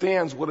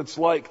understands what it's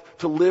like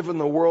to live in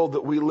the world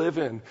that we live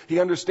in. He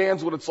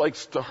understands what it's like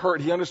to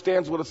hurt. He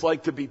understands what it's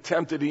like to be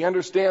tempted. He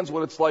understands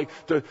what it's like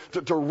to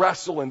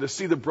wrestle and to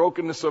see the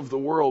brokenness of the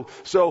world.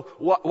 So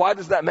why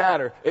does that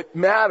matter? It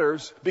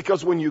matters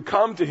because when you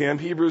come to him,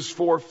 Hebrews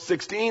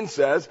 4:16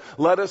 says,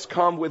 let us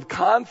come with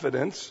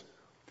confidence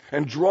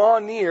and draw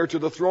near to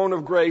the throne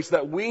of grace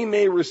that we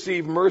may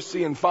receive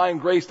mercy and find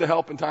grace to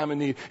help in time of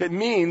need. It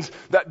means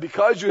that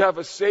because you have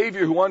a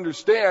Savior who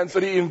understands,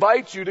 that he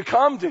invites you to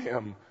come to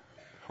him.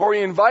 Or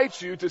he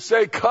invites you to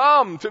say,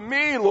 come to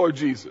me, Lord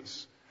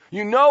Jesus.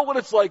 You know what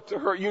it's like to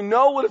hurt. You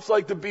know what it's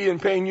like to be in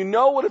pain. You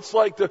know what it's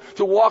like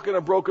to walk in a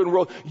broken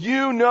world.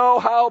 You know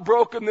how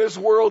broken this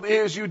world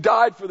is. You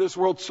died for this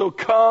world. So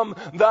come,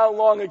 thou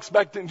long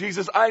expectant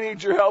Jesus. I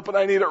need your help and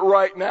I need it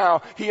right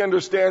now. He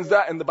understands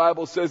that, and the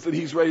Bible says that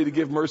he's ready to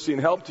give mercy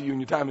and help to you in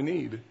your time of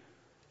need.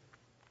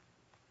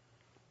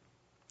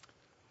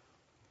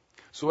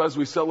 So as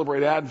we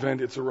celebrate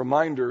Advent, it's a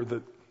reminder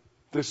that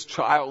this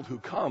child who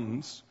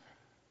comes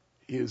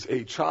is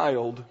a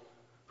child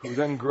who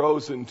then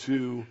grows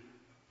into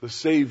the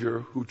Savior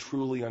who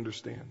truly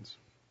understands.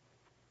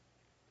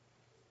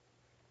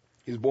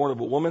 He's born of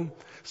a woman.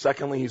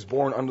 Secondly, he's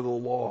born under the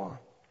law.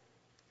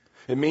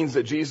 It means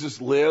that Jesus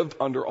lived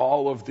under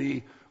all of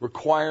the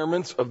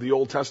requirements of the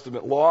Old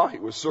Testament law. He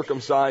was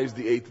circumcised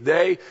the 8th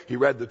day. He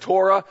read the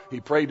Torah. He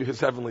prayed to his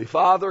heavenly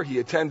Father. He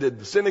attended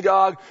the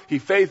synagogue. He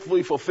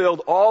faithfully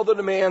fulfilled all the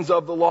demands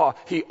of the law.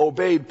 He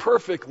obeyed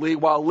perfectly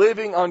while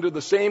living under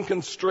the same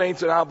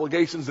constraints and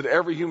obligations that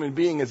every human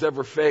being has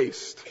ever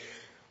faced.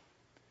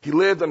 He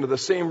lived under the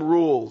same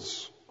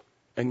rules,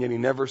 and yet he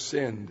never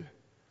sinned.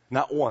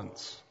 Not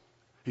once.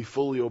 He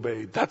fully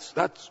obeyed.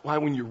 That's why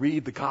when you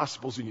read the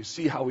Gospels and you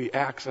see how he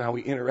acts and how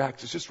he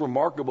interacts, it's just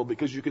remarkable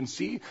because you can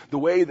see the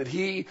way that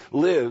he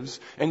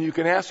lives, and you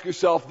can ask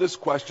yourself this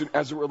question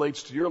as it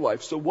relates to your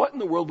life. So what in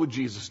the world would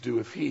Jesus do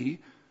if he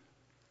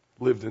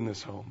lived in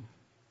this home?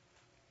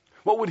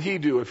 What would he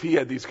do if he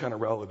had these kind of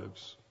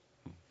relatives?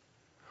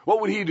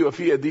 What would he do if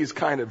he had these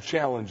kind of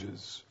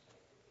challenges?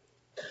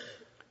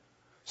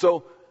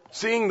 So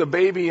seeing the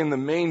baby in the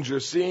manger,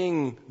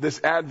 seeing this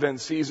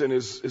Advent season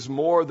is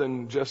more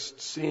than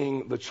just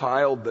seeing the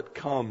child that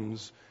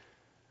comes.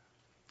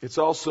 It's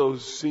also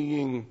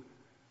seeing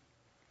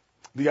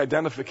the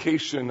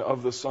identification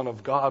of the Son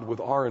of God with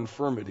our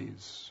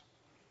infirmities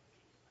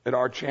and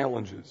our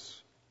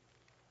challenges.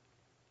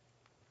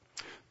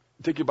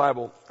 Take your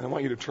Bible, and I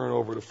want you to turn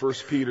over to 1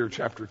 Peter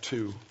chapter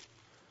 2.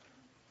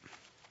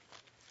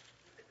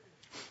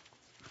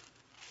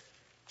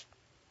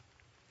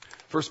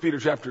 1 Peter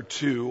chapter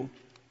 2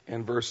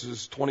 and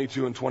verses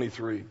 22 and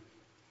 23.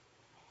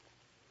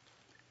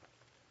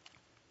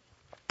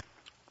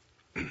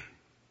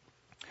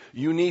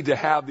 You need to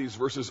have these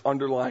verses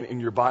underlined in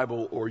your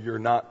Bible or you're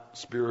not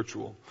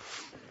spiritual.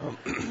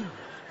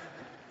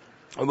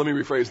 Oh, let me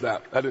rephrase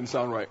that. That didn't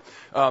sound right.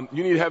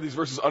 You need to have these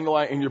verses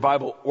underlined in your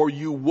Bible or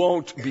you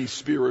won't be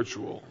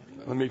spiritual.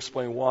 Let me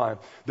explain why.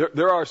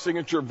 There are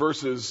signature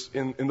verses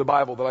in the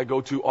Bible that I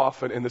go to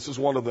often, and this is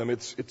one of them.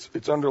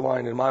 It's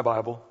underlined in my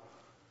Bible.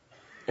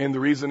 And the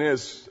reason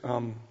is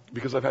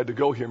because I've had to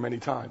go here many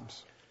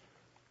times.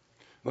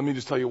 Let me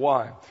just tell you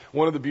why.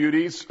 One of the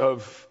beauties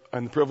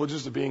and the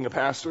privileges of being a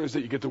pastor is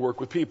that you get to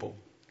work with people.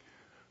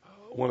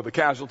 One of the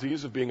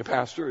casualties of being a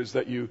pastor is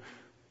that you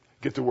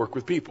get to work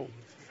with people.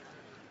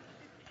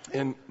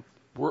 And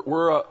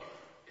we're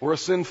a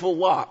sinful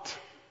lot,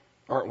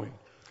 aren't we?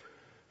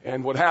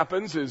 And what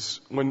happens is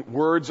when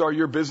words are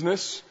your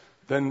business,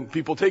 then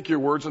people take your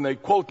words and they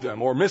quote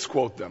them or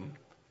misquote them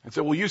and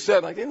say, well, you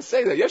said, I didn't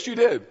say that. Yes, you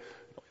did.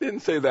 I didn't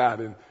say that.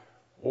 And,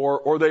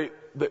 or they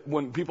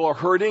when people are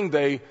hurting,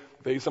 they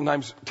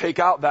sometimes take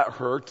out that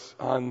hurt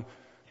on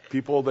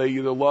people they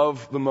either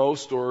love the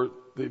most or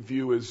they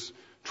view as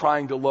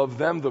trying to love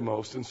them the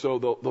most. And so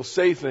they'll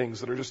say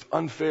things that are just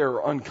unfair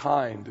or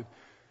unkind.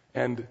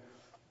 And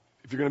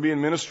if you're going to be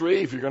in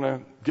ministry, if you're going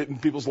to get in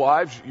people's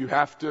lives, you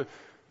have to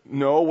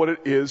know what it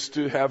is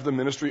to have the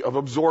ministry of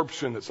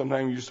absorption, that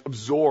sometimes you just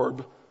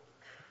absorb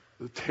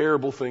the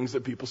terrible things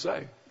that people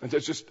say. And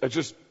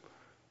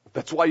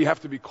that's why you have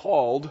to be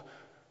called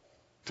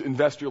to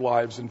invest your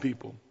lives in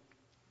people.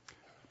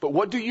 But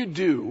what do you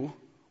do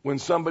when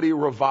somebody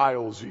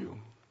reviles you?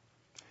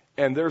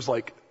 And there's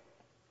like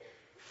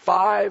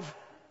 5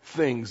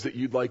 things that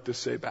you'd like to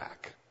say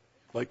back.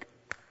 Like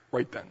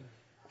right then.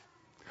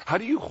 How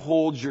do you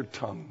hold your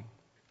tongue?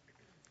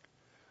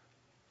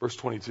 Verse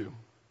 22.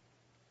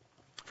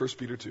 1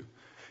 Peter 2.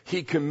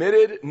 He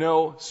committed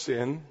no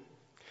sin,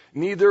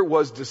 neither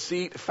was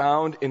deceit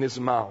found in his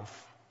mouth.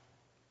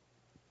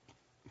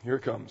 Here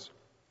it comes.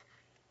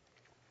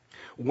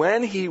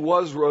 When he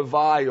was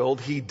reviled,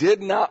 he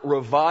did not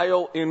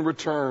revile in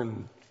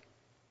return.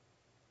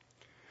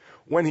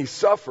 When he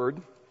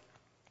suffered,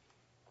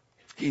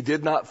 he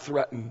did not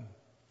threaten.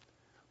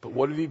 But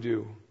what did he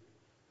do?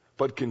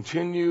 But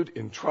continued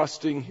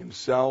entrusting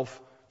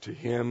himself to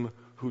him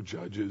who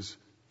judges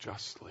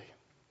justly.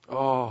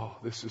 Oh,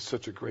 this is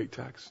such a great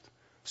text.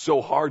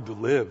 So hard to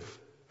live,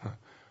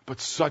 but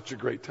such a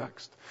great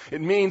text. It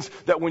means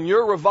that when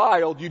you're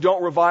reviled, you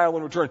don't revile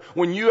in return.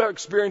 When you are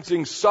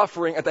experiencing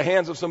suffering at the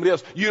hands of somebody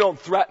else, you don't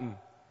threaten.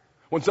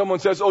 When someone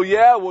says, oh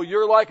yeah, well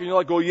you're like, and you're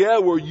like, oh yeah,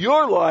 well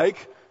you're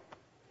like,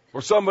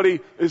 or somebody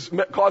is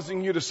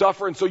causing you to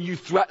suffer and so you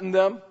threaten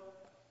them.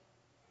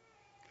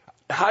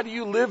 How do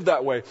you live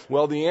that way?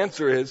 Well, the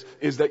answer is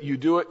that you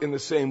do it in the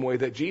same way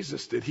that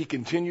Jesus did. He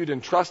continued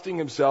entrusting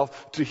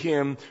himself to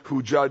him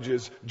who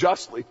judges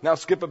justly. Now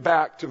skip it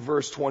back to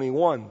verse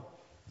 21.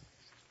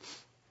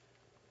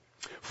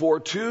 For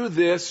to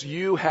this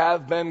you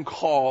have been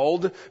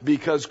called,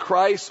 because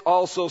Christ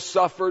also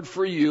suffered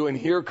for you. And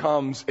here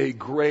comes a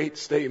great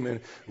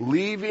statement.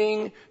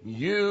 Leaving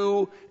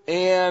you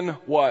an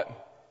what?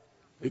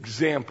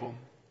 Example.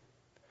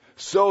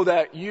 So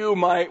that you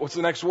might, what's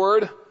the next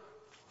word?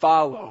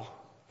 Follow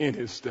in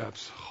his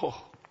steps. Oh.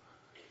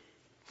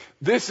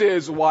 This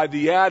is why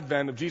the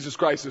advent of Jesus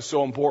Christ is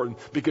so important.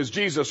 Because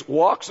Jesus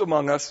walks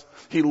among us.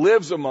 He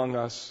lives among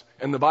us.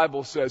 And the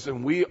Bible says,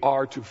 and we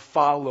are to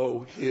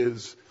follow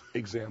his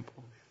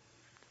example.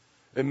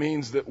 It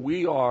means that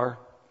we are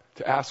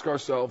to ask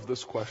ourselves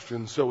this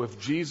question. So if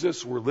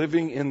Jesus were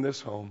living in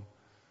this home,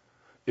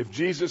 if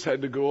Jesus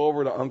had to go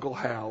over to Uncle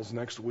Hal's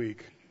next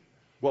week,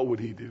 what would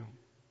he do?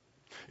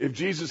 If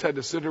Jesus had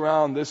to sit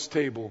around this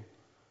table,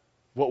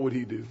 what would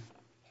he do?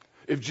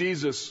 If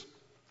Jesus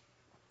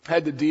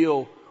had to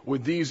deal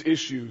with these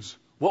issues,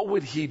 what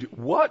would he do?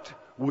 What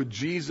would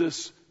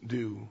Jesus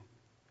do?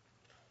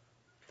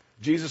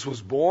 Jesus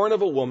was born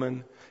of a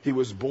woman. He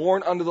was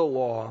born under the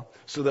law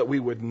so that we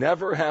would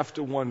never have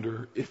to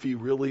wonder if he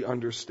really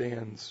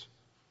understands.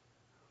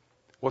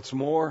 What's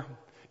more,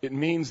 it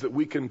means that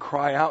we can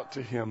cry out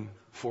to him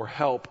for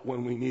help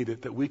when we need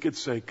it. That we could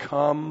say,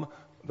 come,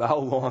 thou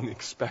long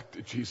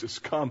expected Jesus,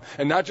 come.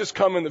 And not just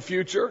come in the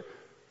future,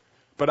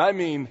 but I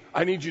mean,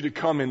 I need you to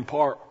come in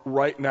part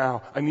right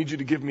now. I need you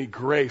to give me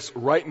grace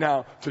right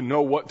now to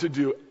know what to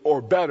do,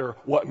 or better,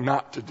 what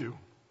not to do.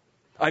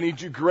 I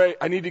need you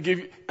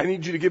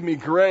to give me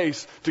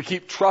grace to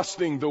keep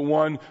trusting the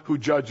one who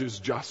judges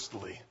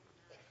justly.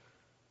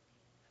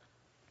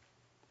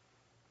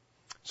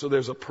 So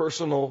there's a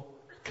personal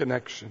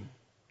connection.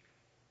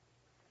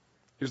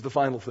 Here's the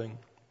final thing.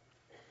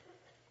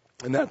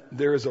 And that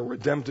there is a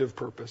redemptive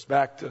purpose.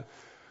 Back to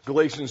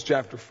Galatians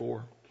chapter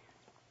 4.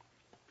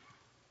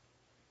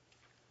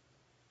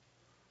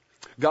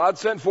 God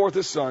sent forth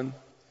his son,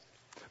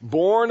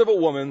 born of a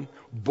woman,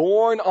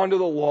 born under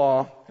the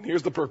law. And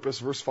here's the purpose,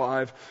 verse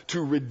 5,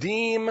 to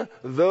redeem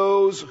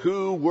those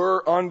who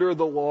were under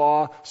the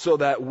law so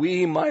that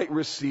we might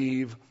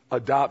receive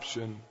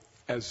adoption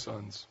as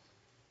sons.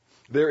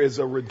 There is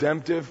a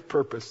redemptive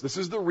purpose. This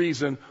is the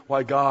reason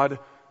why God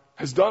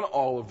has done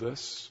all of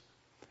this.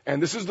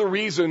 And this is the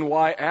reason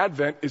why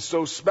Advent is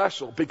so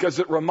special, because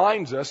it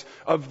reminds us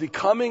of the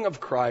coming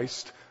of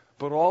Christ,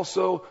 but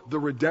also the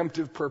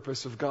redemptive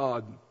purpose of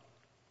God.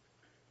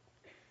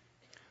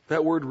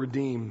 That word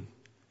redeem,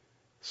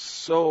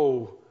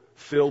 so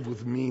filled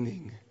with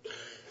meaning.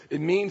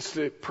 It means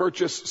to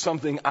purchase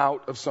something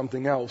out of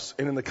something else.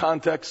 And in the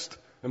context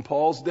in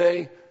Paul's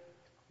day,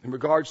 in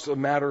regards to a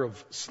matter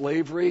of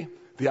slavery,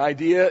 the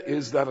idea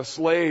is that a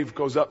slave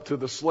goes up to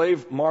the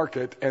slave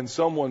market and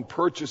someone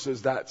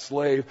purchases that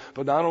slave,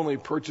 but not only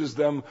purchases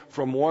them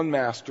from one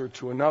master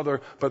to another,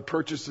 but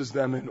purchases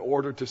them in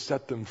order to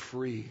set them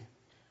free.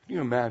 Can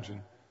you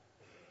imagine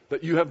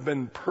that you have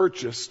been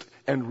purchased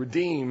and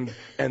redeemed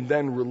and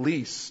then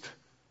released?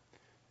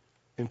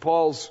 In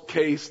Paul's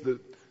case,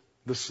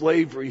 the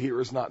slavery here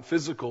is not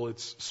physical,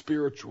 it's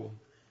spiritual.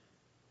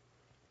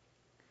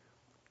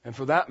 And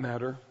for that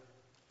matter,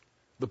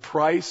 the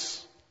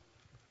price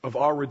of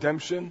our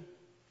redemption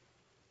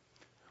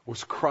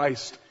was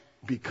Christ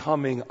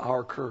becoming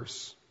our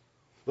curse.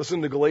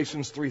 Listen to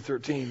Galatians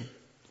 3:13.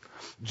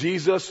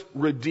 Jesus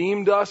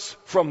redeemed us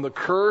from the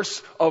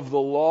curse of the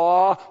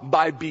law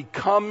by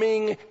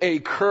becoming a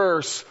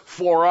curse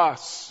for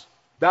us.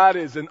 That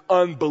is an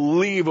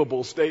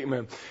unbelievable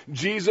statement.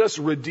 Jesus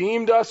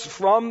redeemed us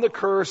from the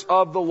curse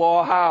of the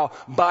law. How?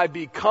 By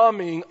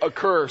becoming a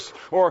curse.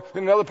 Or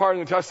in another part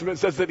of the Testament,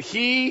 it says that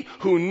he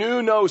who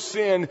knew no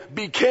sin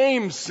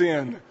became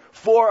sin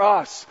for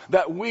us,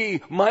 that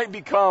we might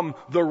become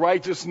the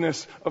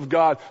righteousness of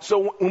God.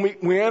 So when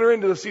we enter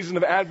into the season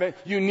of Advent,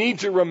 you need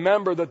to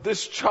remember that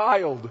this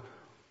child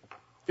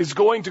is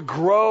going to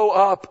grow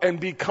up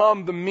and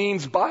become the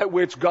means by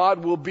which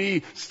God will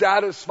be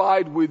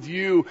satisfied with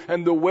you.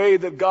 And the way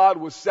that God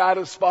was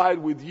satisfied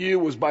with you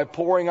was by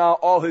pouring out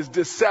all his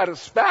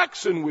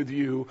dissatisfaction with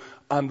you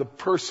on the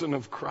person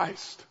of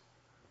Christ.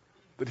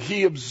 That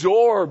he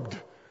absorbed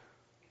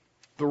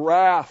the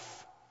wrath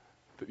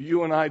that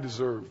you and I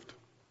deserved.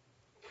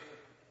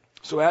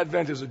 So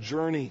Advent is a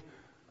journey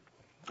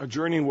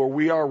where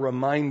we are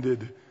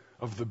reminded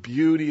of the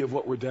beauty of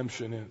what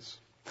redemption is.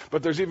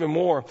 But there's even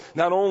more.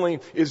 Not only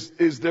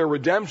is there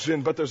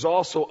redemption, but there's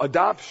also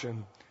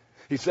adoption.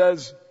 He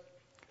says,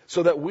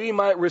 so that we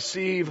might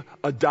receive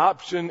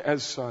adoption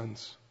as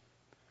sons.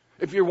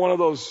 If you're one of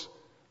those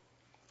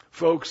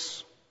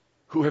folks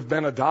who have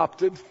been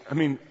adopted, I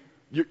mean,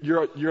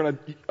 you're an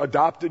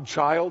adopted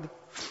child,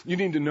 you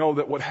need to know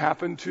that what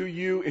happened to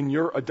you in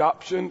your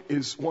adoption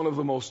is one of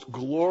the most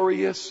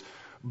glorious,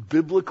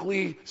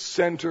 biblically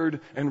centered,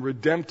 and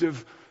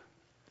redemptive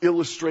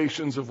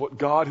illustrations of what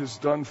God has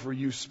done for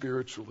you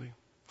spiritually.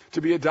 To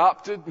be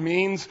adopted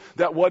means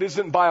that what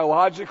isn't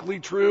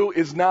biologically true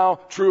is now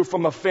true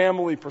from a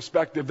family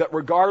perspective. That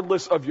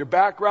regardless of your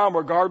background,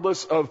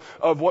 regardless of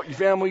what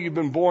family you've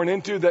been born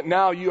into, that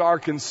now you are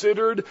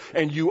considered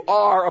and you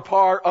are a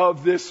part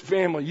of this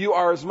family. You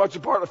are as much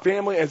a part of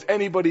family as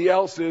anybody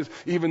else is,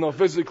 even though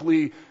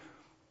physically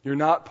you're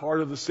not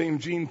part of the same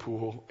gene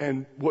pool.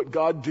 And what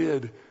God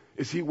did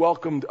is he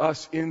welcomed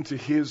us into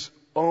his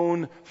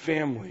own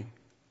family,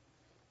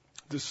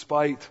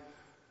 despite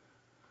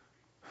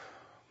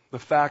the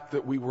fact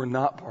that we were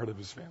not part of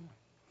his family.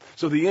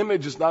 So the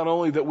image is not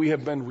only that we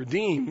have been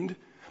redeemed,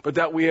 but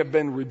that we have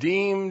been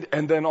redeemed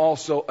and then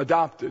also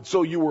adopted.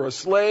 So you were a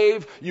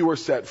slave, you were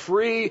set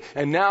free,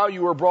 and now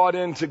you were brought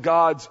into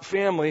God's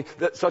family,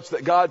 such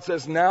that God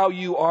says, now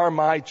you are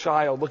my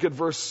child. Look at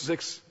verse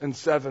 6 and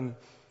 7.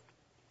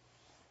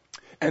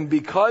 And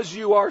because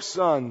you are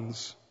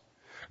sons,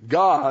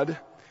 God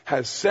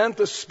has sent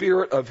the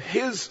Spirit of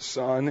his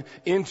Son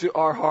into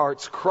our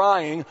hearts,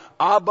 crying,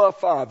 Abba,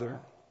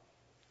 Father.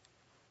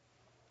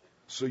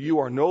 So you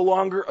are no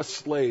longer a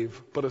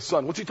slave, but a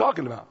son. What's he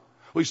talking about?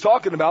 Well, he's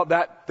talking about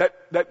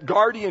that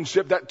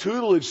guardianship, that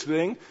tutelage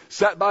thing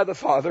set by the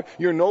Father.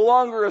 You're no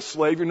longer a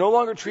slave. You're no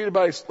longer treated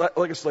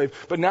like a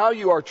slave, but now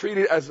you are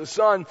treated as a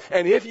son.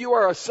 And if you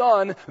are a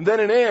son, then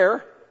an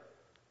heir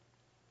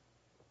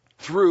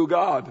through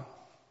God.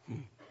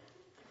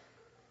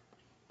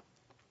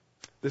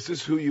 This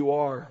is who you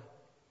are.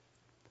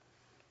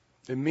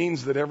 It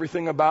means that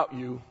everything about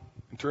you,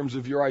 in terms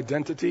of your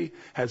identity,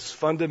 has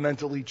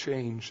fundamentally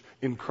changed.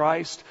 In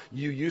Christ,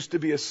 you used to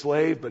be a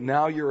slave, but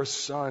now you're a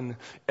son.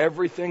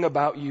 Everything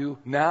about you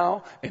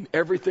now and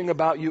everything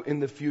about you in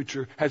the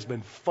future has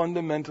been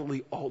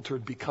fundamentally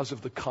altered because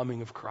of the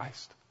coming of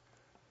Christ.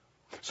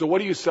 So what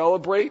do you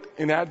celebrate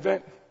in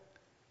Advent?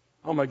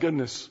 Oh my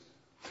goodness.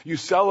 You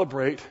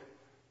celebrate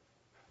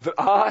that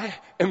I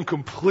am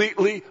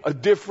completely a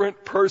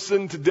different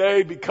person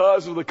today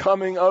because of the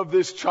coming of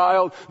this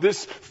child.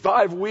 This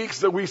 5 weeks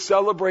that we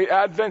celebrate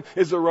Advent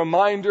is a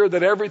reminder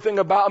that everything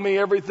about me,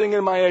 everything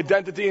in my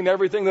identity, and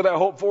everything that I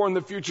hope for in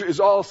the future is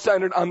all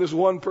centered on this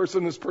one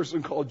person, this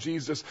person called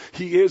Jesus.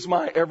 He is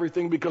my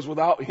everything, because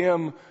without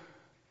him,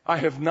 I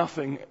have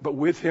nothing, but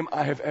with him,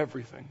 I have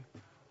everything.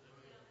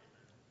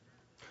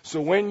 So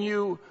when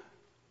you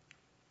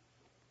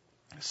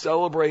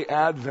celebrate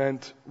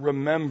Advent,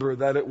 remember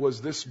that it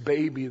was this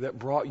baby that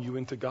brought you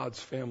into God's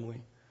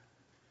family.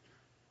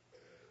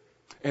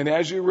 And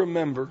as you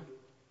remember,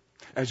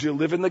 as you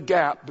live in the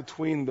gap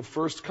between the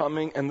first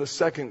coming and the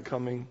second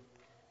coming,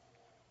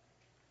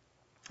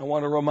 I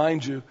want to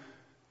remind you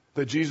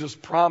that Jesus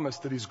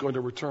promised that he's going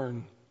to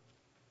return.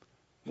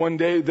 One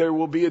day there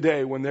will be a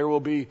day when there will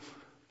be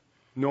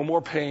no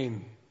more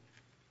pain,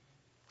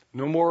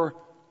 no more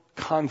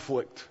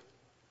conflict,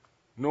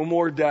 no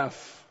more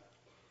death.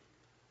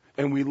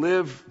 And we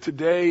live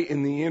today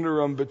in the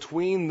interim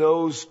between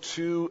those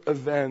two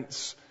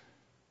events,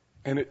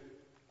 and it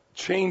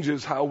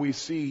changes how we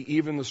see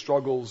even the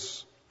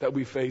struggles that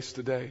we face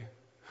today.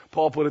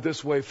 Paul put it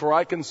this way, "For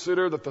I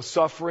consider that the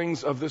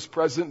sufferings of this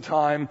present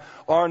time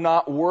are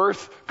not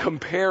worth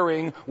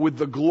comparing with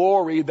the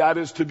glory that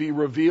is to be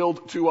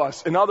revealed to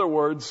us." In other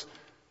words,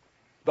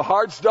 the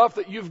hard stuff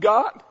that you've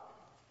got,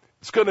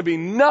 it's going to be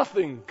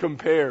nothing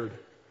compared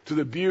to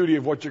the beauty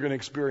of what you're going to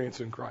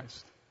experience in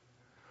Christ.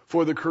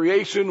 "For the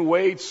creation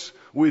waits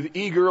with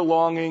eager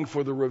longing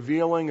for the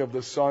revealing of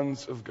the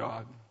sons of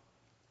God."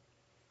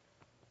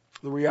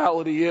 The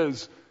reality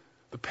is,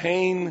 the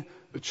pain,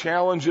 the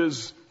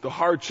challenges, the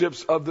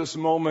hardships of this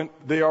moment,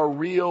 they are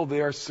real,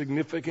 they are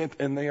significant,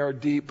 and they are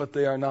deep, but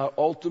they are not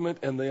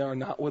ultimate and they are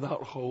not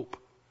without hope.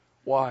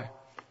 Why?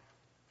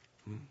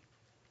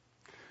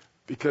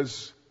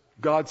 Because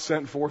God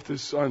sent forth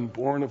His Son,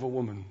 born of a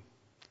woman,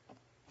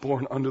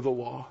 born under the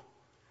law,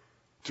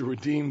 to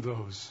redeem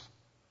those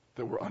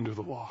that were under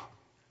the law.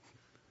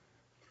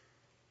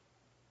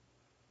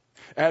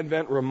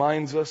 Advent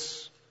reminds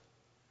us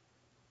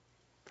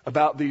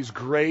about these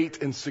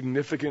great and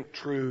significant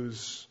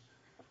truths.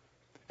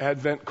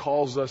 Advent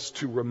calls us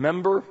to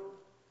remember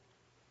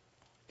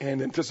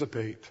and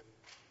anticipate,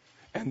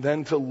 and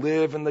then to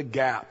live in the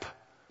gap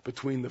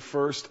between the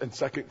first and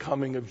second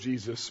coming of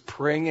Jesus,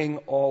 praying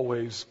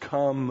always,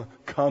 "Come,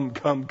 come,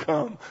 come,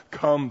 come,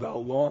 come, thou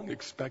long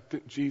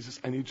expectant Jesus."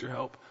 I need your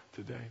help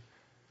today.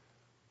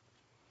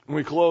 When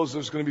we close,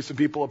 there's going to be some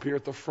people up here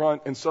at the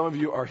front, and some of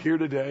you are here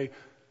today,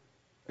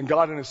 and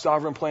God in His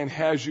sovereign plan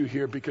has you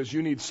here because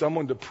you need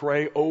someone to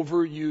pray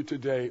over you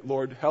today.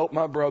 "Lord, help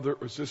my brother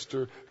or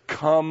sister.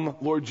 Come,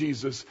 Lord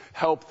Jesus,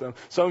 help them."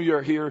 Some of you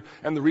are here,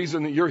 and the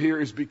reason that you're here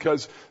is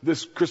because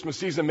this Christmas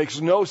season makes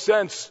no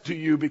sense to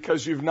you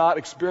because you've not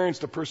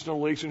experienced a personal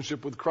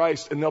relationship with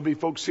Christ. And there'll be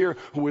folks here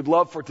who would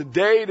love for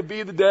today to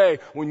be the day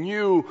when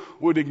you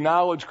would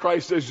acknowledge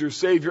Christ as your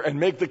Savior and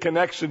make the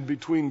connection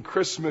between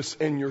Christmas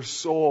and your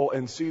soul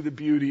and see the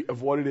beauty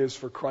of what it is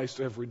for Christ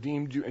to have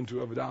redeemed you and to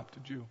have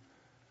adopted you.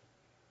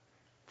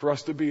 For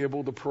us to be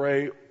able to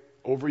pray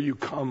over you,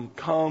 "Come,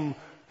 come,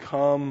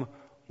 come,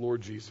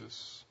 Lord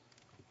Jesus.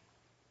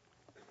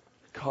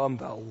 Come,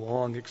 thou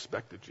long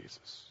expected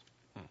Jesus."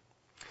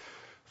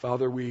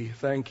 Father, we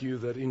thank you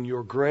that in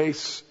your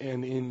grace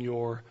and in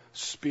your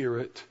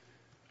Spirit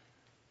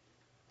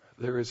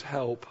there is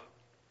help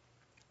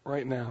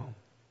right now.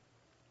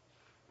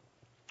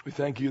 We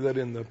thank you that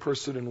in the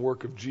person and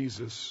work of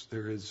Jesus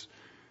there is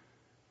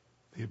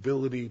the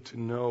ability to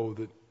know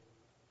that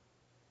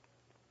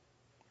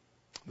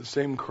the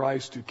same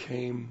Christ who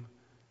came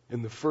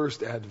in the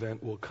first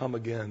Advent will come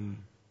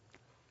again,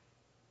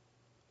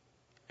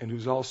 and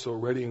who's also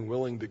ready and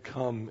willing to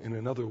come in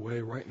another way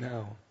right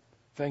now.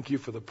 Thank you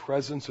for the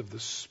presence of the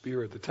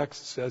Spirit. The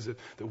text says it,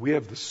 that we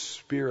have the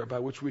Spirit by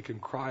which we can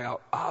cry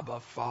out,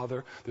 "Abba,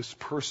 Father," this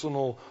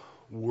personal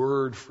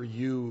word for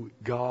you,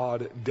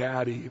 God,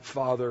 Daddy,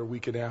 Father. We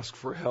can ask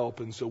for help,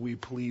 and so we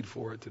plead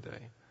for it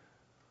today.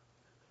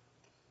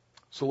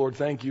 So, Lord,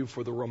 thank you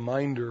for the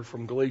reminder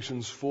from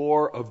Galatians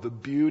 4 of the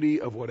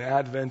beauty of what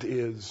Advent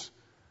is.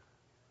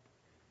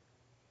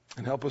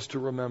 And help us to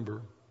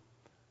remember,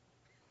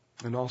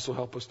 and also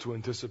help us to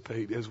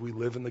anticipate as we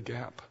live in the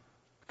gap.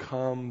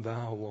 Come,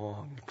 thou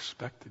long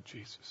expected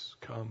Jesus.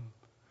 Come,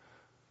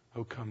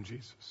 oh come,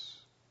 Jesus.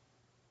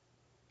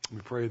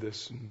 We pray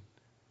this in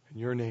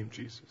your name,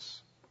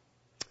 Jesus.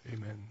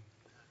 Amen.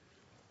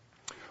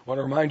 I want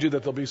to remind you that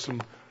there'll be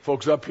some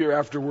folks up here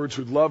afterwards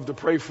who'd love to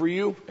pray for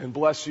you and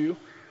bless you.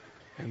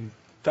 And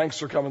thanks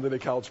for coming today,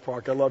 College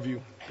Park. I love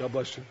you. God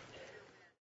bless you.